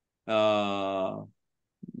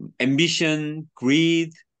ambition,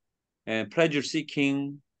 greed, and pleasure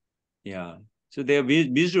seeking. Yeah, so they are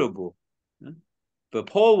miserable. But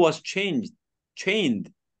Paul was chained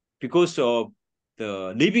because of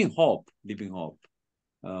the living hope,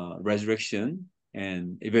 resurrection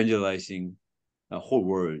and evangelizing the whole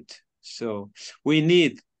world. So we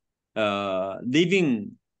need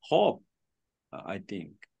living hope, I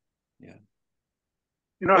think. Yeah.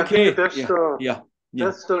 You know, okay. I think that's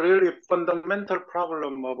that's the really fundamental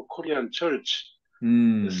problem of Korean church.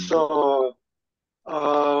 So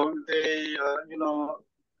they, you know,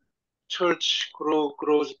 church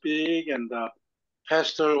grows big, and the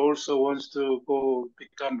pastor also wants to go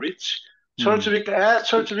become rich. As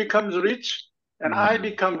church becomes rich, and I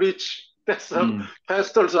become rich. That's the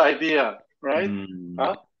pastor's idea, right?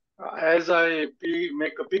 As I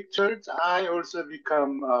make a big church, I also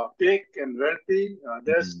become big and wealthy.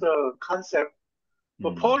 That's the concept.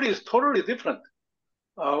 But Paul is totally different.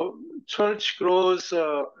 Church grows,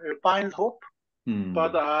 finds hope,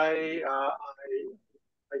 but I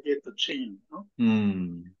get the chain. No?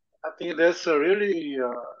 I think that's a really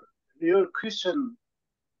real Christian,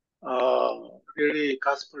 really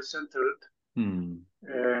gospel-centered, and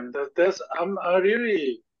I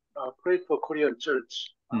really pray for Korean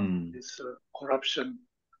church. This corruption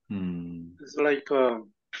is like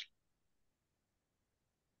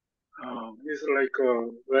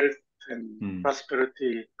wealth and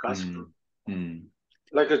prosperity gospel,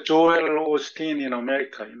 like a Joel Osteen in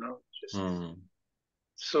America, you know, just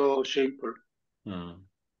so shameful.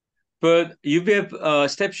 But UBF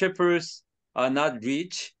step shepherds are not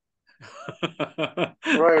rich.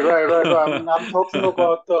 Right. I'm talking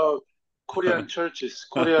about Korean churches,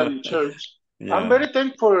 Korean church. Yeah. I'm very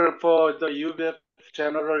thankful for the UBF,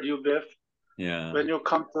 general UBF. Yeah. When you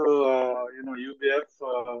come to you know, UBF,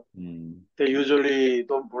 they usually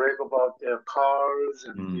don't brag about their cars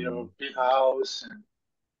and their big house. And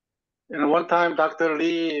you know, one time Dr.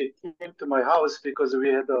 Lee came to my house because we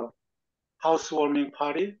had a housewarming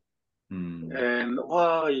party. And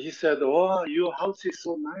wow, he said, "Oh, your house is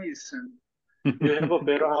so nice, and you have a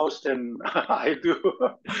better house than I do."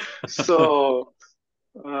 So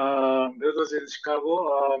that was in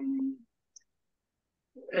Chicago.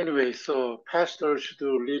 Anyway, so pastors should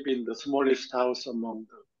live in the smallest house among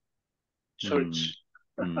the church.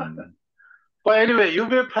 But anyway,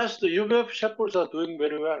 UBF shepherds are doing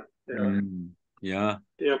very well.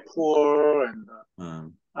 They are poor, and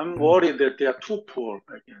I'm worried that they are too poor,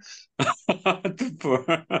 I guess. Too poor.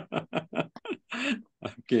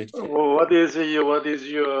 Okay. Well, what is it?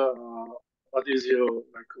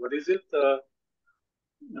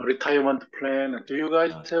 Retirement plan? Do you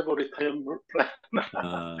guys have a retirement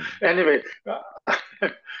plan? Anyway,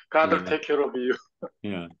 God will take care of you.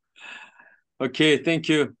 Yeah. Okay. Thank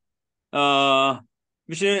you.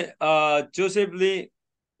 Missionary Joseph Lee,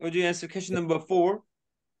 would you answer question number 4?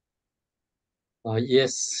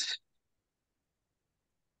 Yes.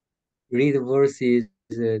 Read verses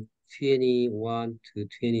 21 to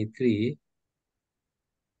 23.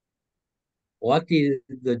 What did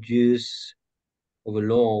the Jews of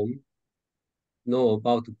Rome know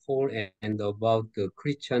about Paul and about the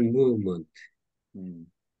Christian movement?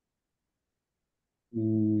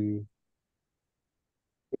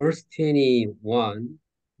 verse 21,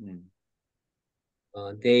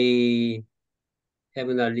 they have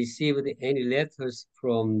not received any letters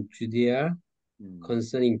from Judea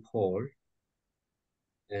concerning Paul,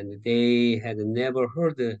 and they had never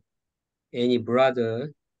heard any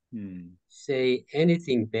brother say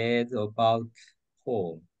anything bad about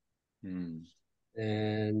Paul. And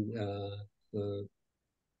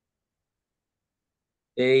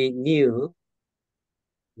they knew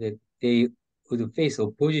that they would face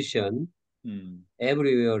opposition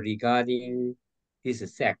everywhere regarding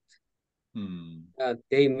this sect.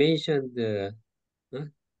 They mentioned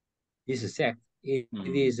this sect. It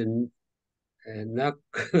is not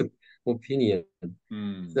good opinion.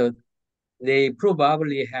 So they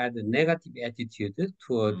probably had a negative attitude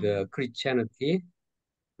toward Christianity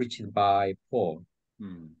preached by Paul.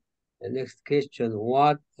 The next question,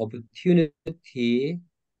 what opportunity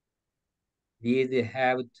did they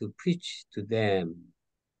have to preach to them?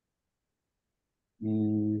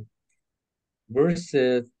 Verse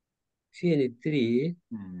 23,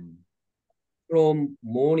 from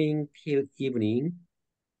morning till evening,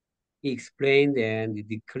 he explained and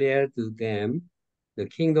declared to them the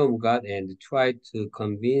kingdom of God and tried to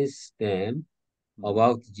convince them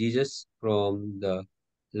about Jesus from the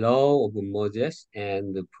law of Moses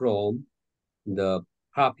and from the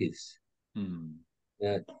prophets.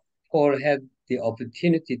 Paul had the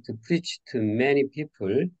opportunity to preach to many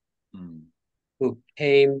people who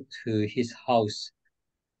came to his house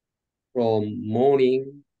from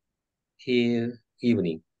morning till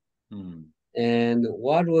evening. And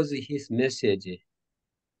what was his message?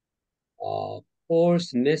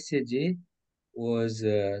 Paul's message was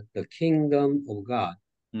the kingdom of God.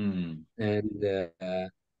 And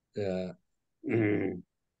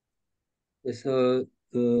so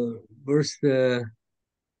verse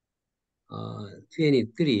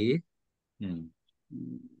 23,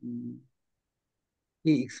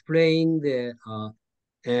 he explained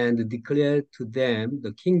and declared to them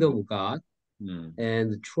the kingdom of God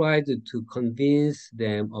and tried to convince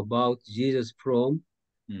them about Jesus from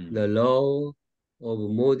the law of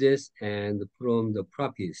Moses and from the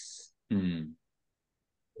prophets.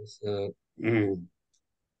 So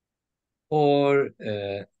Paul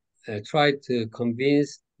tried to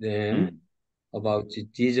convince them about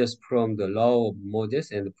Jesus from the law of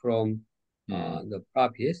Moses and from the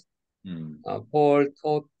prophets. Paul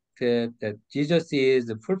taught that Jesus is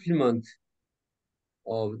the fulfillment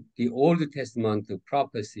of the Old Testament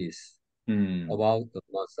prophecies about the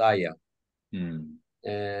Messiah.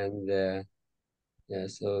 And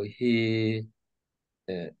so he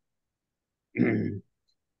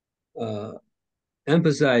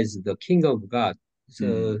emphasized the kingdom of God.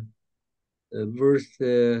 So verse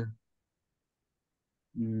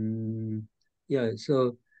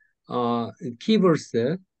key verse,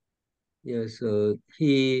 so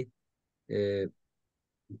he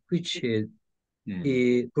preached,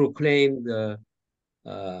 he proclaimed the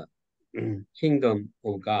kingdom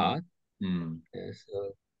of God.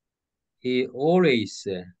 So he always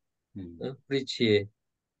preached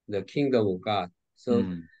the kingdom of God. So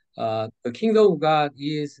the kingdom of God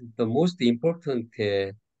is the most important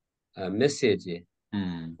message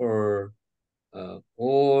for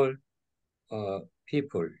all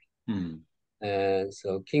people. And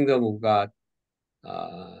so kingdom of God,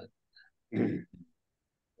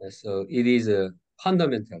 so it is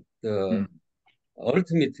fundamental,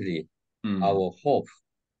 ultimately our hope.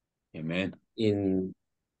 Amen. In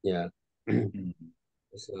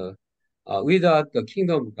so without the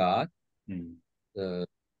kingdom of God,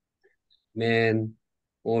 men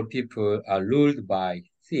or people are ruled by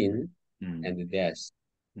sin and death.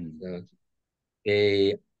 So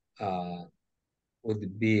they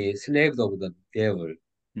would be slaves of the devil.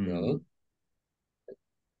 So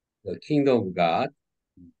the kingdom of God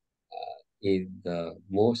is the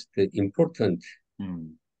most important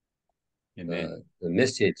the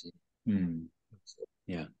message. So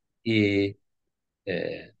he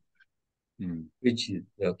which is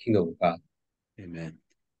the kingdom of God. Amen.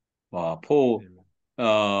 Wow, Paul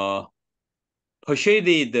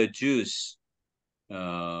persuaded the Jews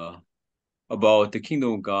about the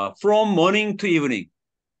kingdom of God from morning to evening.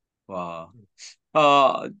 Wow.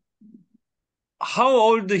 How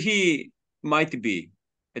old he might be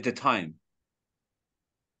at the time?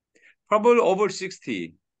 Probably over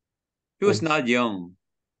 60. He was not young.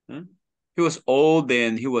 He was old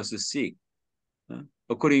and he was sick.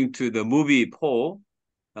 According to the movie Paul,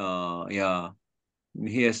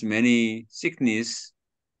 he has many sickness.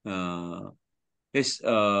 The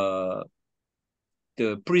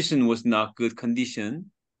prison was not good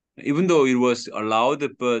condition, even though it was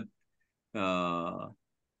allowed, but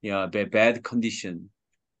yeah, bad condition.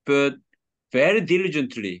 But very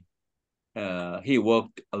diligently, he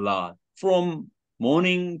worked a lot from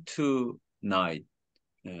morning to night,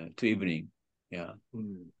 to evening. Yeah,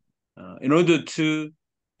 in order to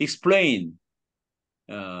explain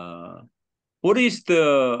what is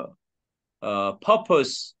the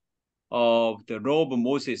purpose of the law of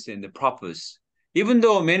Moses and the prophets. Even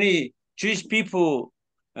though many Jewish people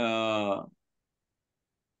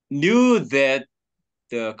knew that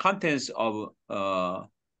the contents of Book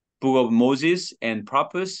of Moses and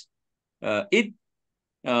prophets, it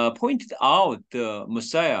pointed out the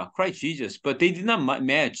Messiah, Christ Jesus, but they did not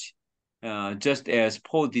match, just as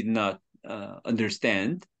Paul did not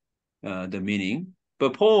understand the meaning.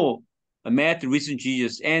 But Paul met the risen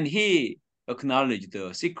Jesus, and he acknowledged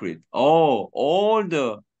the secret. All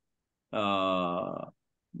the book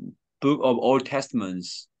of Old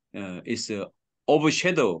Testaments is an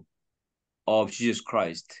overshadow of Jesus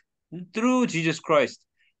Christ. Through Jesus Christ,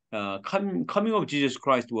 coming of Jesus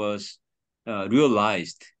Christ was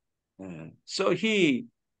realized. So he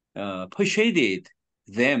persuaded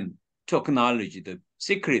them to acknowledge the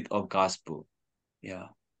secret of gospel. Yeah.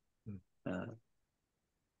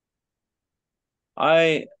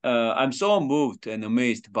 I'm so moved and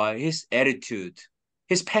amazed by his attitude,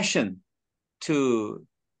 his passion to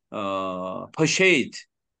persuade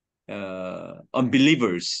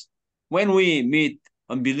unbelievers. When we meet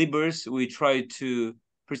unbelievers, we try to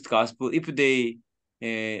preach the gospel. If they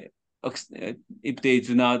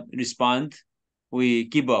do not respond, we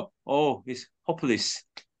give up. Oh, it's hopeless,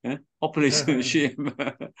 hopeless shame.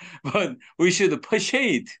 But we should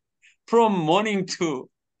persuade from morning to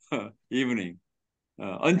evening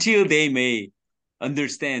until they may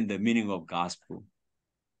understand the meaning of gospel.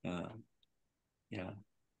 Yeah.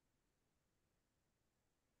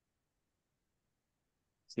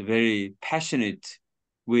 It's very passionate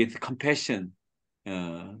with compassion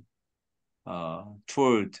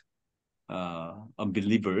toward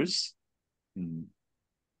unbelievers.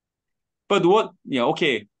 But what, yeah,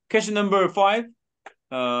 okay. Question number 5.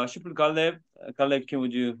 Shipul Galeb,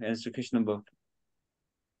 would you answer question number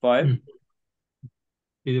 5?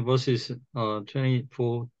 It verses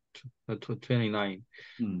 24 to 29.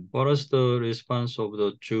 What is the response of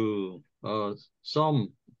the Jew?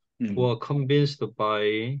 Some were convinced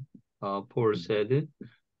by Paul said,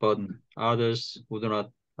 but others would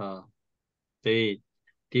not. They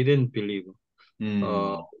didn't believe.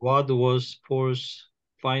 What was Paul's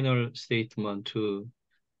final statement to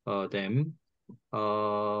them?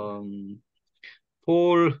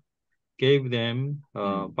 Paul gave them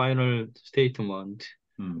final statement.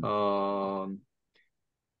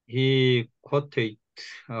 He quoted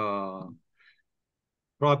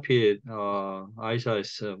prophet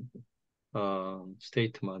Isaiah's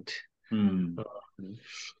statement.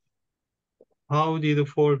 How did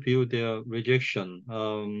Paul view their rejection?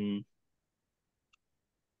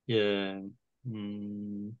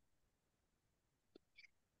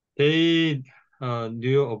 They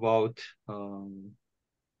knew about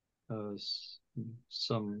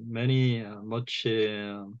much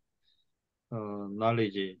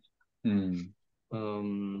knowledge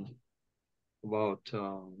about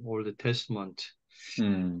Old Testament,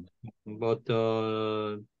 but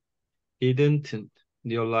didn't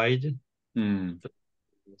realize the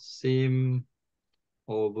theme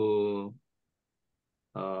of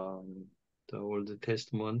the Old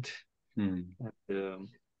Testament.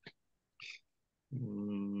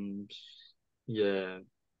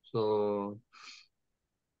 So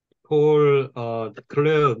Paul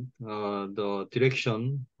declared the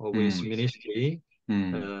direction of his ministry.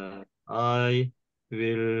 I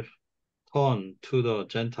will turn to the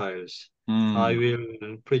Gentiles. I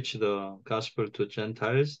will preach the gospel to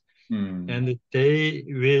Gentiles, and they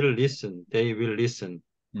will listen. They will listen.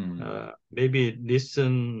 Maybe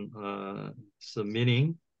listen. The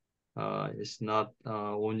meaning is not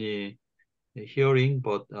only hearing,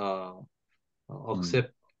 but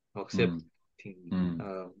accepting.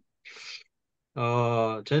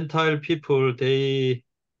 Gentile people, they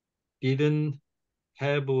didn't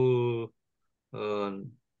have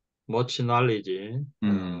much knowledge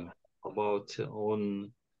about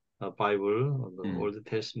own Bible, the Old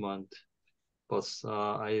Testament, but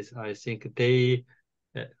I think they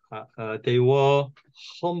were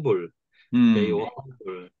humble. They were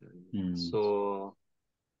humble. So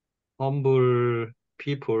humble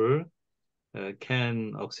people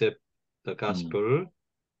can accept the gospel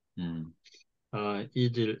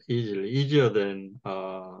easier than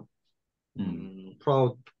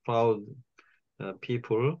proud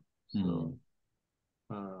people. So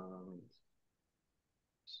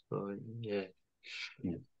So yeah.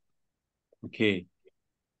 Okay.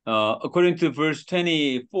 According to verse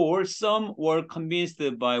 24, some were convinced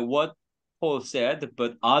by what Paul said,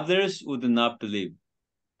 but others would not believe.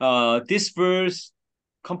 This verse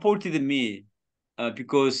comforted me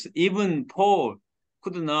because even Paul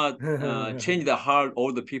could not change the heart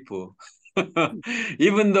of the people.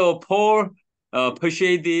 Even though Paul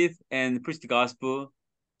persuaded and preached the gospel,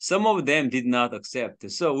 some of them did not accept.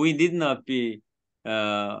 So we did not be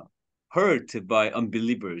hurt by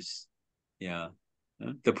unbelievers. Yeah.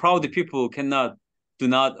 The proud people do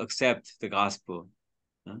not accept the gospel.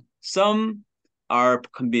 Some are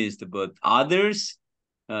convinced, but others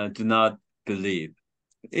do not believe.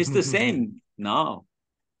 It's the same now.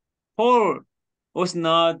 Paul was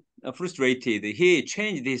not frustrated. He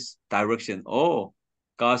changed his direction. Oh,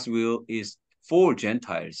 God's will is for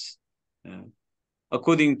Gentiles.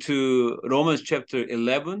 According to Romans chapter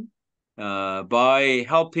 11, by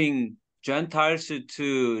helping Gentiles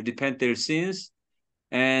to repent their sins,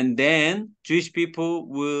 and then Jewish people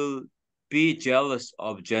will be jealous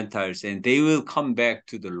of Gentiles and they will come back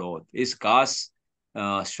to the Lord. It's God's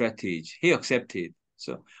strategy. He accepted.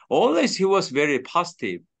 So always he was very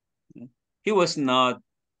positive. He was not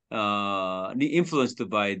influenced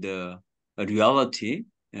by the reality.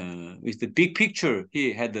 With the big picture,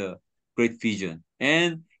 he had a great vision,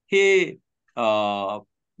 and he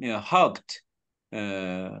helped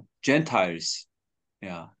Gentiles,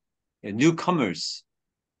 newcomers,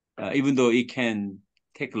 even though it can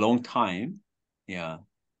take a long time. Yeah.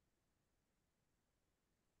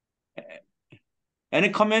 Any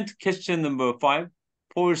comment? Question number 5.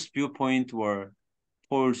 Paul's viewpoint or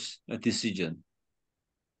Paul's decision.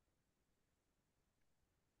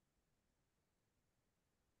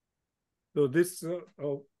 So this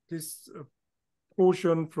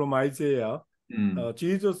portion from Isaiah,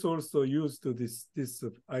 Jesus also used this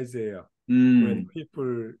Isaiah when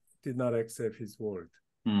people did not accept his word.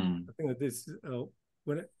 I think this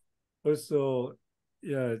when also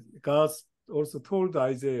God also told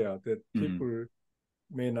Isaiah that people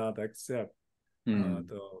may not accept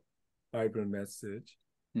the Bible message.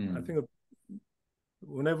 I think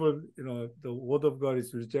whenever the word of God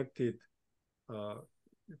is rejected,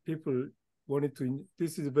 people wanted to.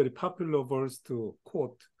 This is a very popular verse to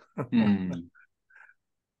quote.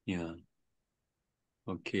 Yeah.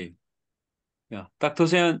 Okay. Yeah. Dr.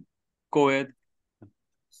 Sean, go ahead.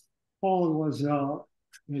 Paul was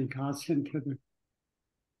very God-centered.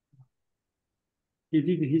 He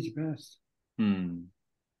did his best,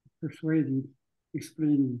 persuading,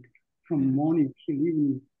 explaining from morning till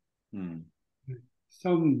evening.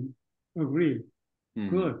 Some agree,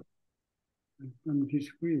 good, and some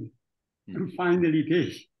disagree. And finally,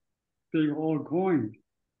 they all going.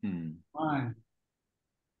 Fine.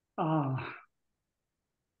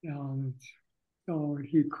 So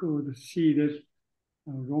he could see that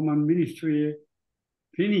Roman ministry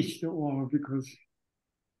finished the war because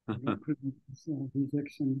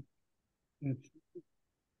rejection that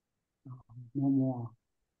no more.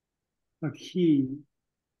 But he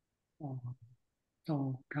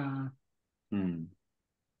saw God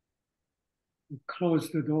close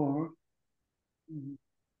the door.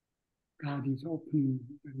 God is opening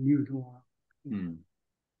a new door.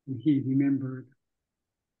 And he remembered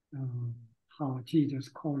how Jesus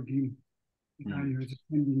called him. I was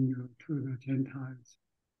sending you to the Gentiles.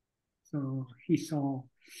 So he saw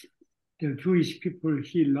the Jewish people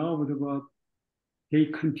he loved, but they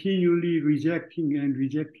continually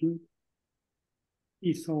rejecting.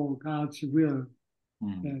 He saw God's will,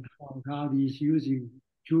 that how God is using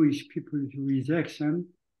Jewish people to rejection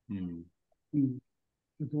the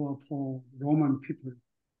door for Roman people.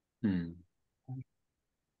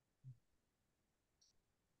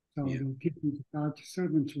 So the people, God's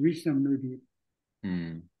servants, wisdom maybe,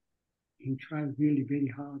 and try really very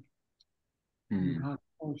hard. And God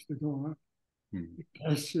closed the door,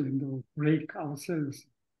 test and break ourselves.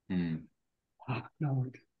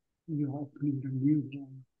 Lord, you're opening the new door,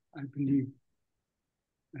 I believe.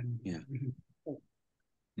 And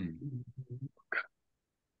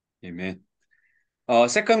Amen.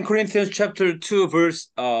 2 Corinthians chapter 2 verse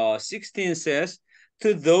 16 says,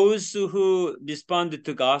 to those who responded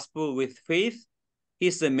to gospel with faith,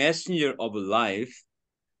 he's a messenger of life.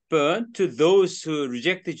 But to those who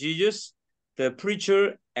rejected Jesus, the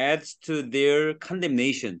preacher adds to their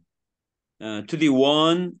condemnation. To the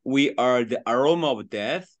one, we are the aroma of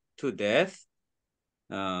death to death.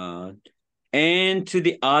 And to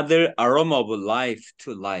the other, aroma of life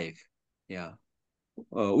to life. Yeah.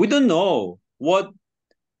 We don't know what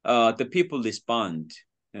the people respond.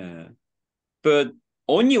 But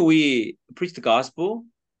only we preach the gospel,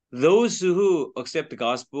 those who accept the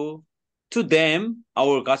gospel, to them,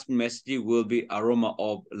 our gospel message will be aroma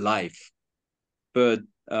of life. But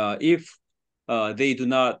if they do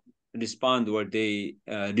not respond or they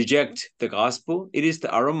reject the gospel, it is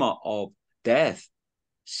the aroma of death.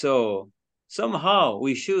 So somehow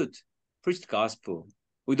we should preach the gospel.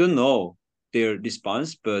 We don't know their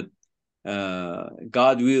response, but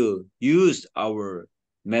God will use our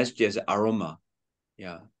message as aroma.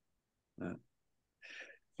 Yeah.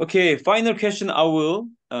 Okay, final question I will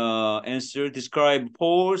answer. Describe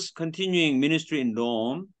Paul's continuing ministry in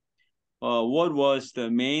Rome. What was the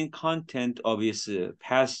main content of his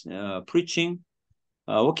past preaching?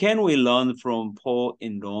 What can we learn from Paul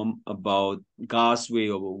in Rome about God's way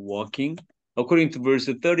of walking? According to verse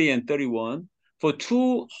 30 and 31, for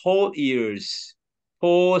 2 whole years,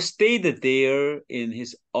 Paul stayed there in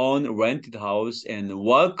his own rented house and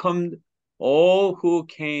welcomed all who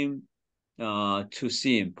came to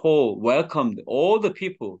see him. Paul welcomed all the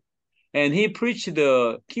people, and he preached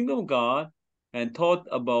the kingdom of God and taught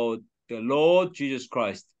about the Lord Jesus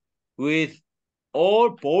Christ with all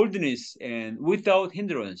boldness and without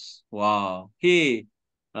hindrance. Wow. He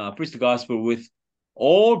preached the gospel with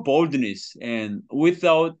all boldness and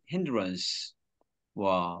without hindrance.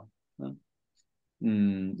 Wow.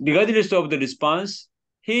 Regardless of the response,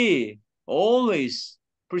 he always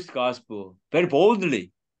preached the gospel very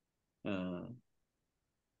boldly.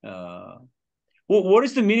 What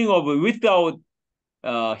is the meaning of without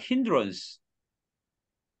hindrance?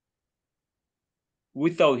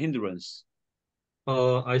 Without hindrance.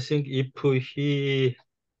 I think if he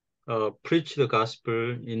preached the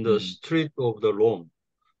gospel in the street of the Rome,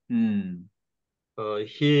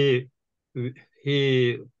 he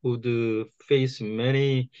would face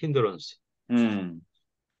many hindrances in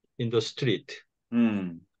the street.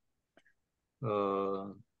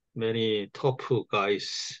 Many tough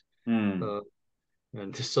guys and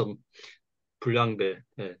some 불량배,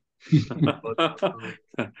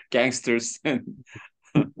 gangsters.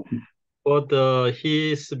 But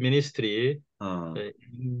his ministry,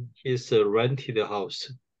 his rented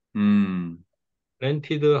house.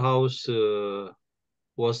 Rented house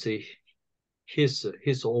was his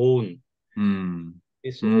own.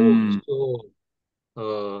 His own. So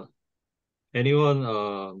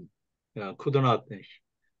anyone could not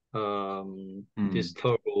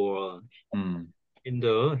disturb or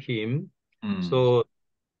hinder him. So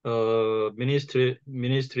ministry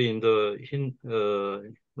in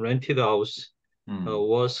the rented house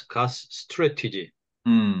was God's strategy.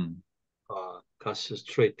 God's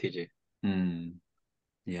strategy.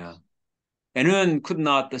 Yeah. Anyone could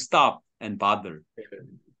not stop and bother.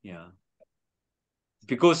 Yeah.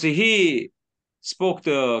 Because he spoke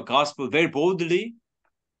the gospel very boldly,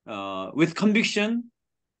 with conviction.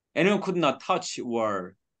 Anyone could not touch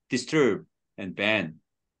or disturb and ban.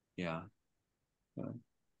 Yeah.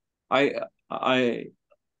 I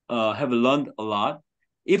have learned a lot.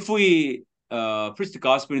 If we preach the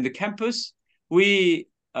gospel in the campus,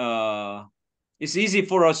 it's easy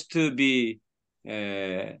for us to be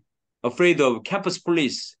afraid of campus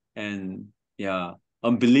police and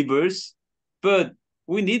unbelievers, but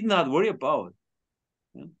we need not worry about.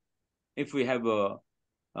 If we have a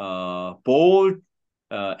bold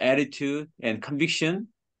attitude and conviction,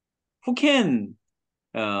 who can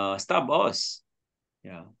stop us?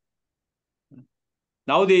 Yeah.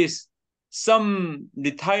 Nowadays, some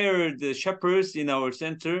retired shepherds in our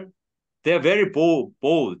center, they are very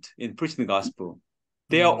bold in preaching the gospel.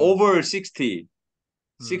 They are over 60,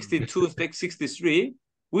 62, 63.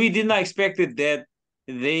 We did not expect that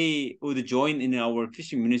they would join in our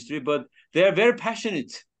fishing ministry, but they are very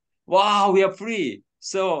passionate. Wow, we are free.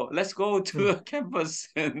 So let's go to campus.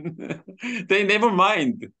 And they never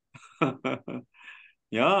mind.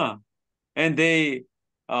 Yeah. And they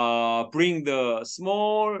bring the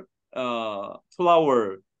small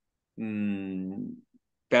flower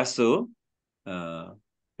vessel,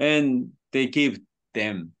 and they give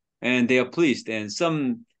them, and they are pleased. And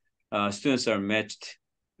some students are matched,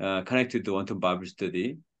 connected to one-to-one Bible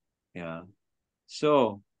study. Yeah.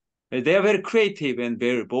 So they are very creative and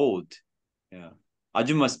very bold. Yeah.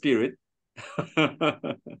 Ajumma spirit.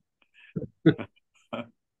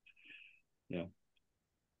 Yeah.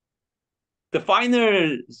 The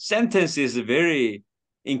final sentence is very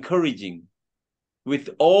encouraging. With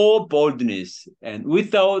all boldness and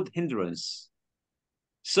without hindrance.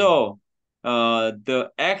 So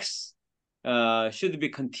the acts should be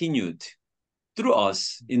continued through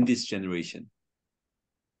us in this generation.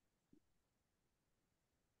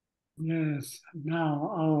 Yes,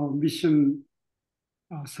 now our mission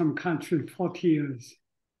some countries 40 years.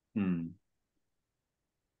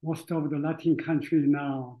 Most of the Latin countries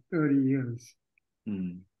now 30 years.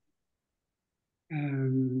 And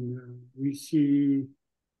we see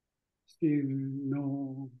still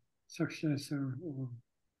no successor,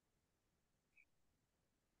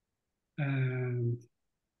 and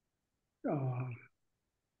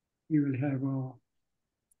we will have a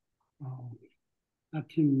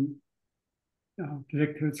Latin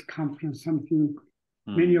directors conference, something.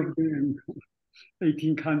 Many of them,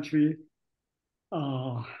 18 countries,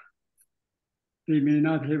 they may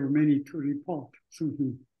not have many to report,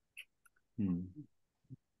 something.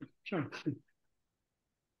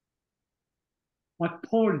 What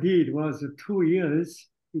Paul did was 2 years,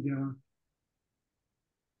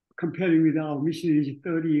 comparing with our missionaries,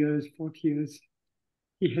 30 years, 40 years.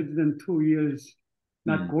 He had done 2 years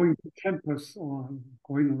not going to campus or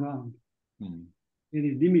going around.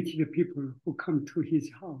 Very limited people who come to his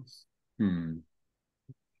house. He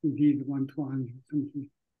did one-to-one something.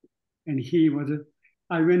 And he was,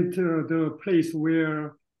 I went to the place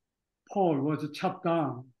where Paul was chopped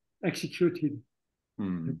down, executed.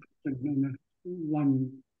 And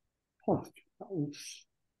one post,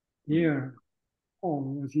 there,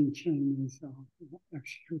 Paul was in chains,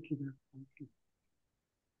 executed.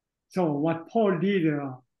 So what Paul did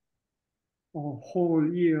a whole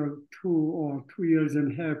year, 2 years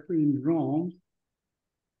and a half in Rome,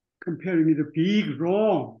 comparing with the big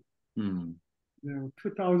Rome,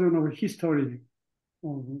 2,000 of history,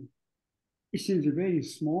 it seems very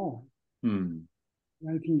small.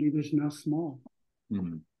 I think it is not small.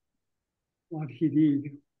 What he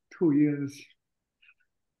did 2 years,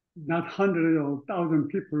 not hundreds or 1,000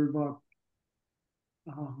 people, but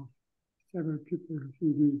several people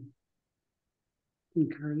he did. I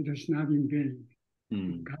think it is not in vain.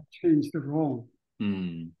 God changed the Rome.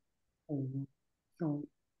 So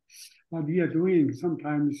what we are doing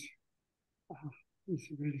sometimes is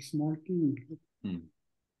a very small thing.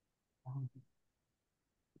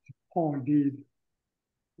 Paul did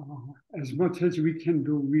as much as we can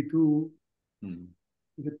do, we do.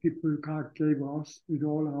 The people God gave us with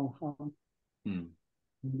all our heart.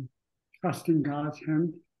 Trusting God's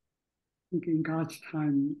hand. I think in God's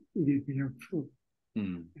time it will bear fruit.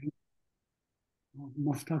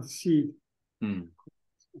 Mustard seed.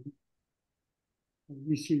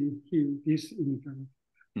 We see this in the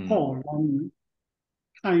Paul, one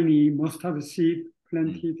tiny mustard seed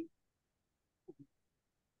planted.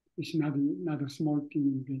 It's not a small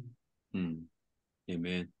thing again.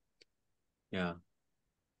 Amen. Yeah.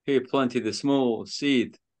 He planted a small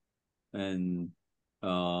seed, and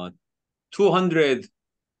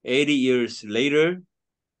 280 years later,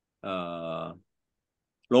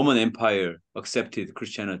 Roman Empire accepted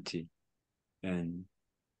Christianity, and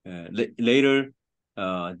later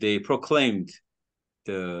they proclaimed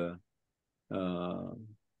the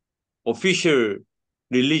official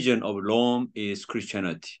religion of Rome is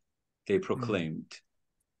Christianity. They proclaimed.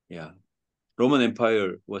 Yeah. Roman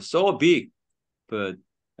Empire was so big, but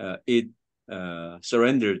it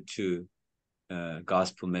surrendered to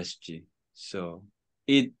gospel message. So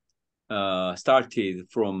it started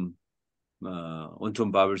from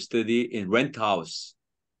on-time Bible study in rent house.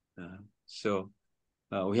 So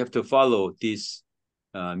we have to follow this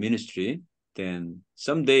ministry. Then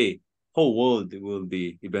someday whole world will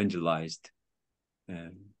be evangelized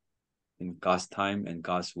in God's time and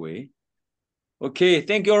God's way. Okay,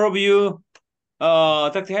 thank you all of you.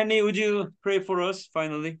 Dr. Henry, would you pray for us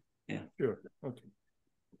finally? Yeah, sure. Okay.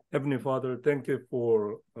 Heavenly Father, thank you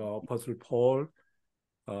for Apostle Paul,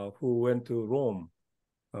 who went to Rome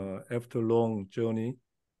after a long journey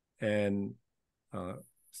and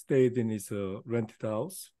stayed in his rented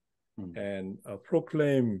house and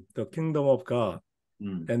proclaimed the kingdom of God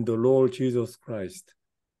and the Lord Jesus Christ.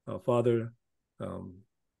 Father,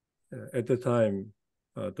 at the time,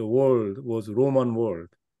 the world was Roman world,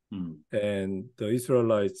 and the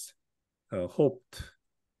Israelites hoped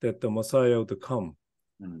that the Messiah would come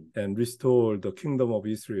and restore the kingdom of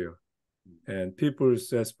Israel. And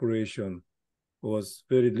people's aspiration was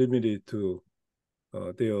very limited to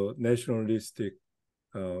their nationalistic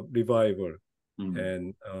revival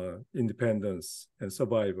and independence and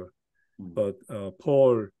survival. But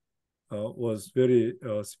Paul was very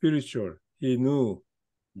spiritual. He knew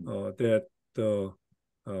that the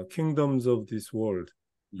kingdoms of this world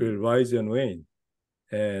will rise and wane,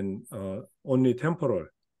 and only temporal.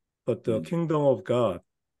 But the kingdom of God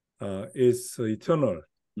is eternal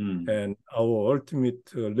and our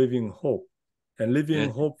ultimate living hope, and living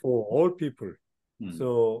hope for all people.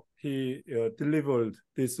 So he delivered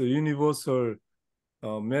this universal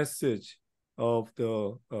message of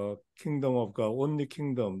the kingdom of God, only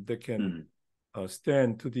kingdom that can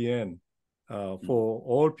stand to the end for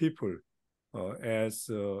all people as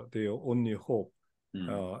their only hope.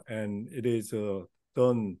 And it is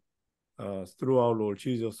done through our Lord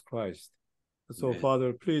Jesus Christ. So,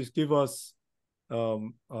 Father, please give us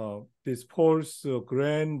this Paul's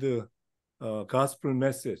grand gospel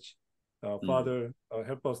message. Father,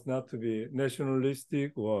 help us not to be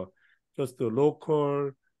nationalistic or just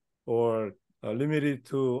local or limited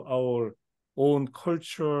to our own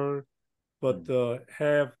culture, but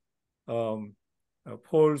have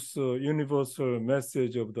Paul's universal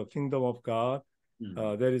message of the kingdom of God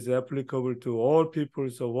that is applicable to all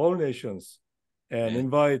peoples of all nations, and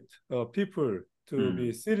invite people to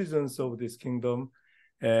be citizens of this kingdom,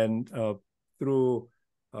 and through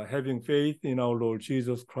having faith in our Lord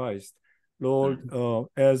Jesus Christ. Lord,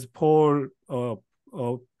 as Paul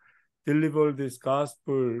delivered this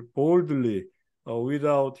gospel boldly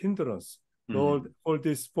without hindrance, Lord, for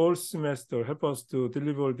this first semester, help us to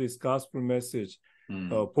deliver this gospel message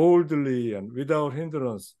boldly and without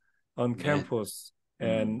hindrance on campus.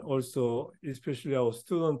 And also, especially our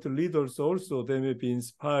student leaders also, they may be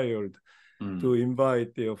inspired to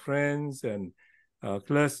invite their friends and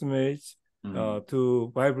classmates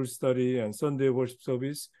to Bible study and Sunday worship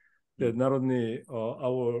service, that not only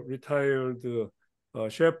our retired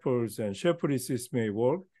shepherds and shepherdesses may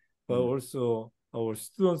work, but also our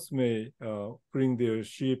students may bring their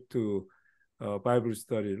sheep to Bible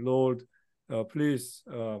study. Lord, please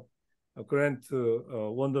grant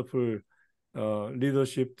wonderful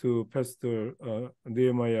leadership to Pastor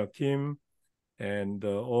Nehemiah Kim and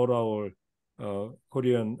all our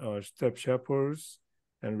Korean step shepherds,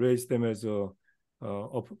 and raise them as a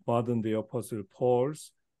modern-day Apostle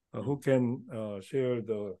Paul's, who can share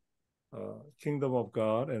the kingdom of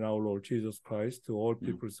God and our Lord Jesus Christ to all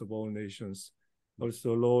peoples of all nations.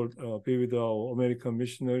 Also, Lord, be with our American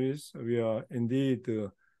missionaries. We are indeed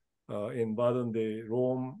in modern-day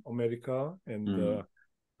Rome, America, and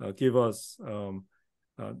give us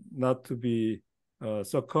not to be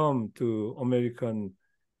succumb to American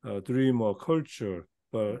dream or culture,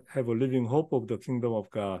 but have a living hope of the kingdom of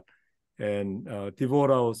God, and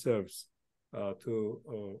devote ourselves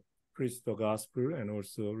to preach the gospel and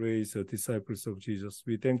also raise disciples of Jesus.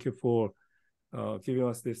 We thank you for giving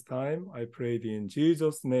us this time. I pray in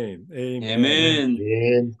Jesus' name. Amen.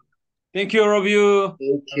 Amen. Thank you, all of you.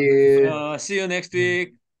 Thank you. See you next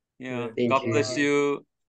week. Yeah. God bless you.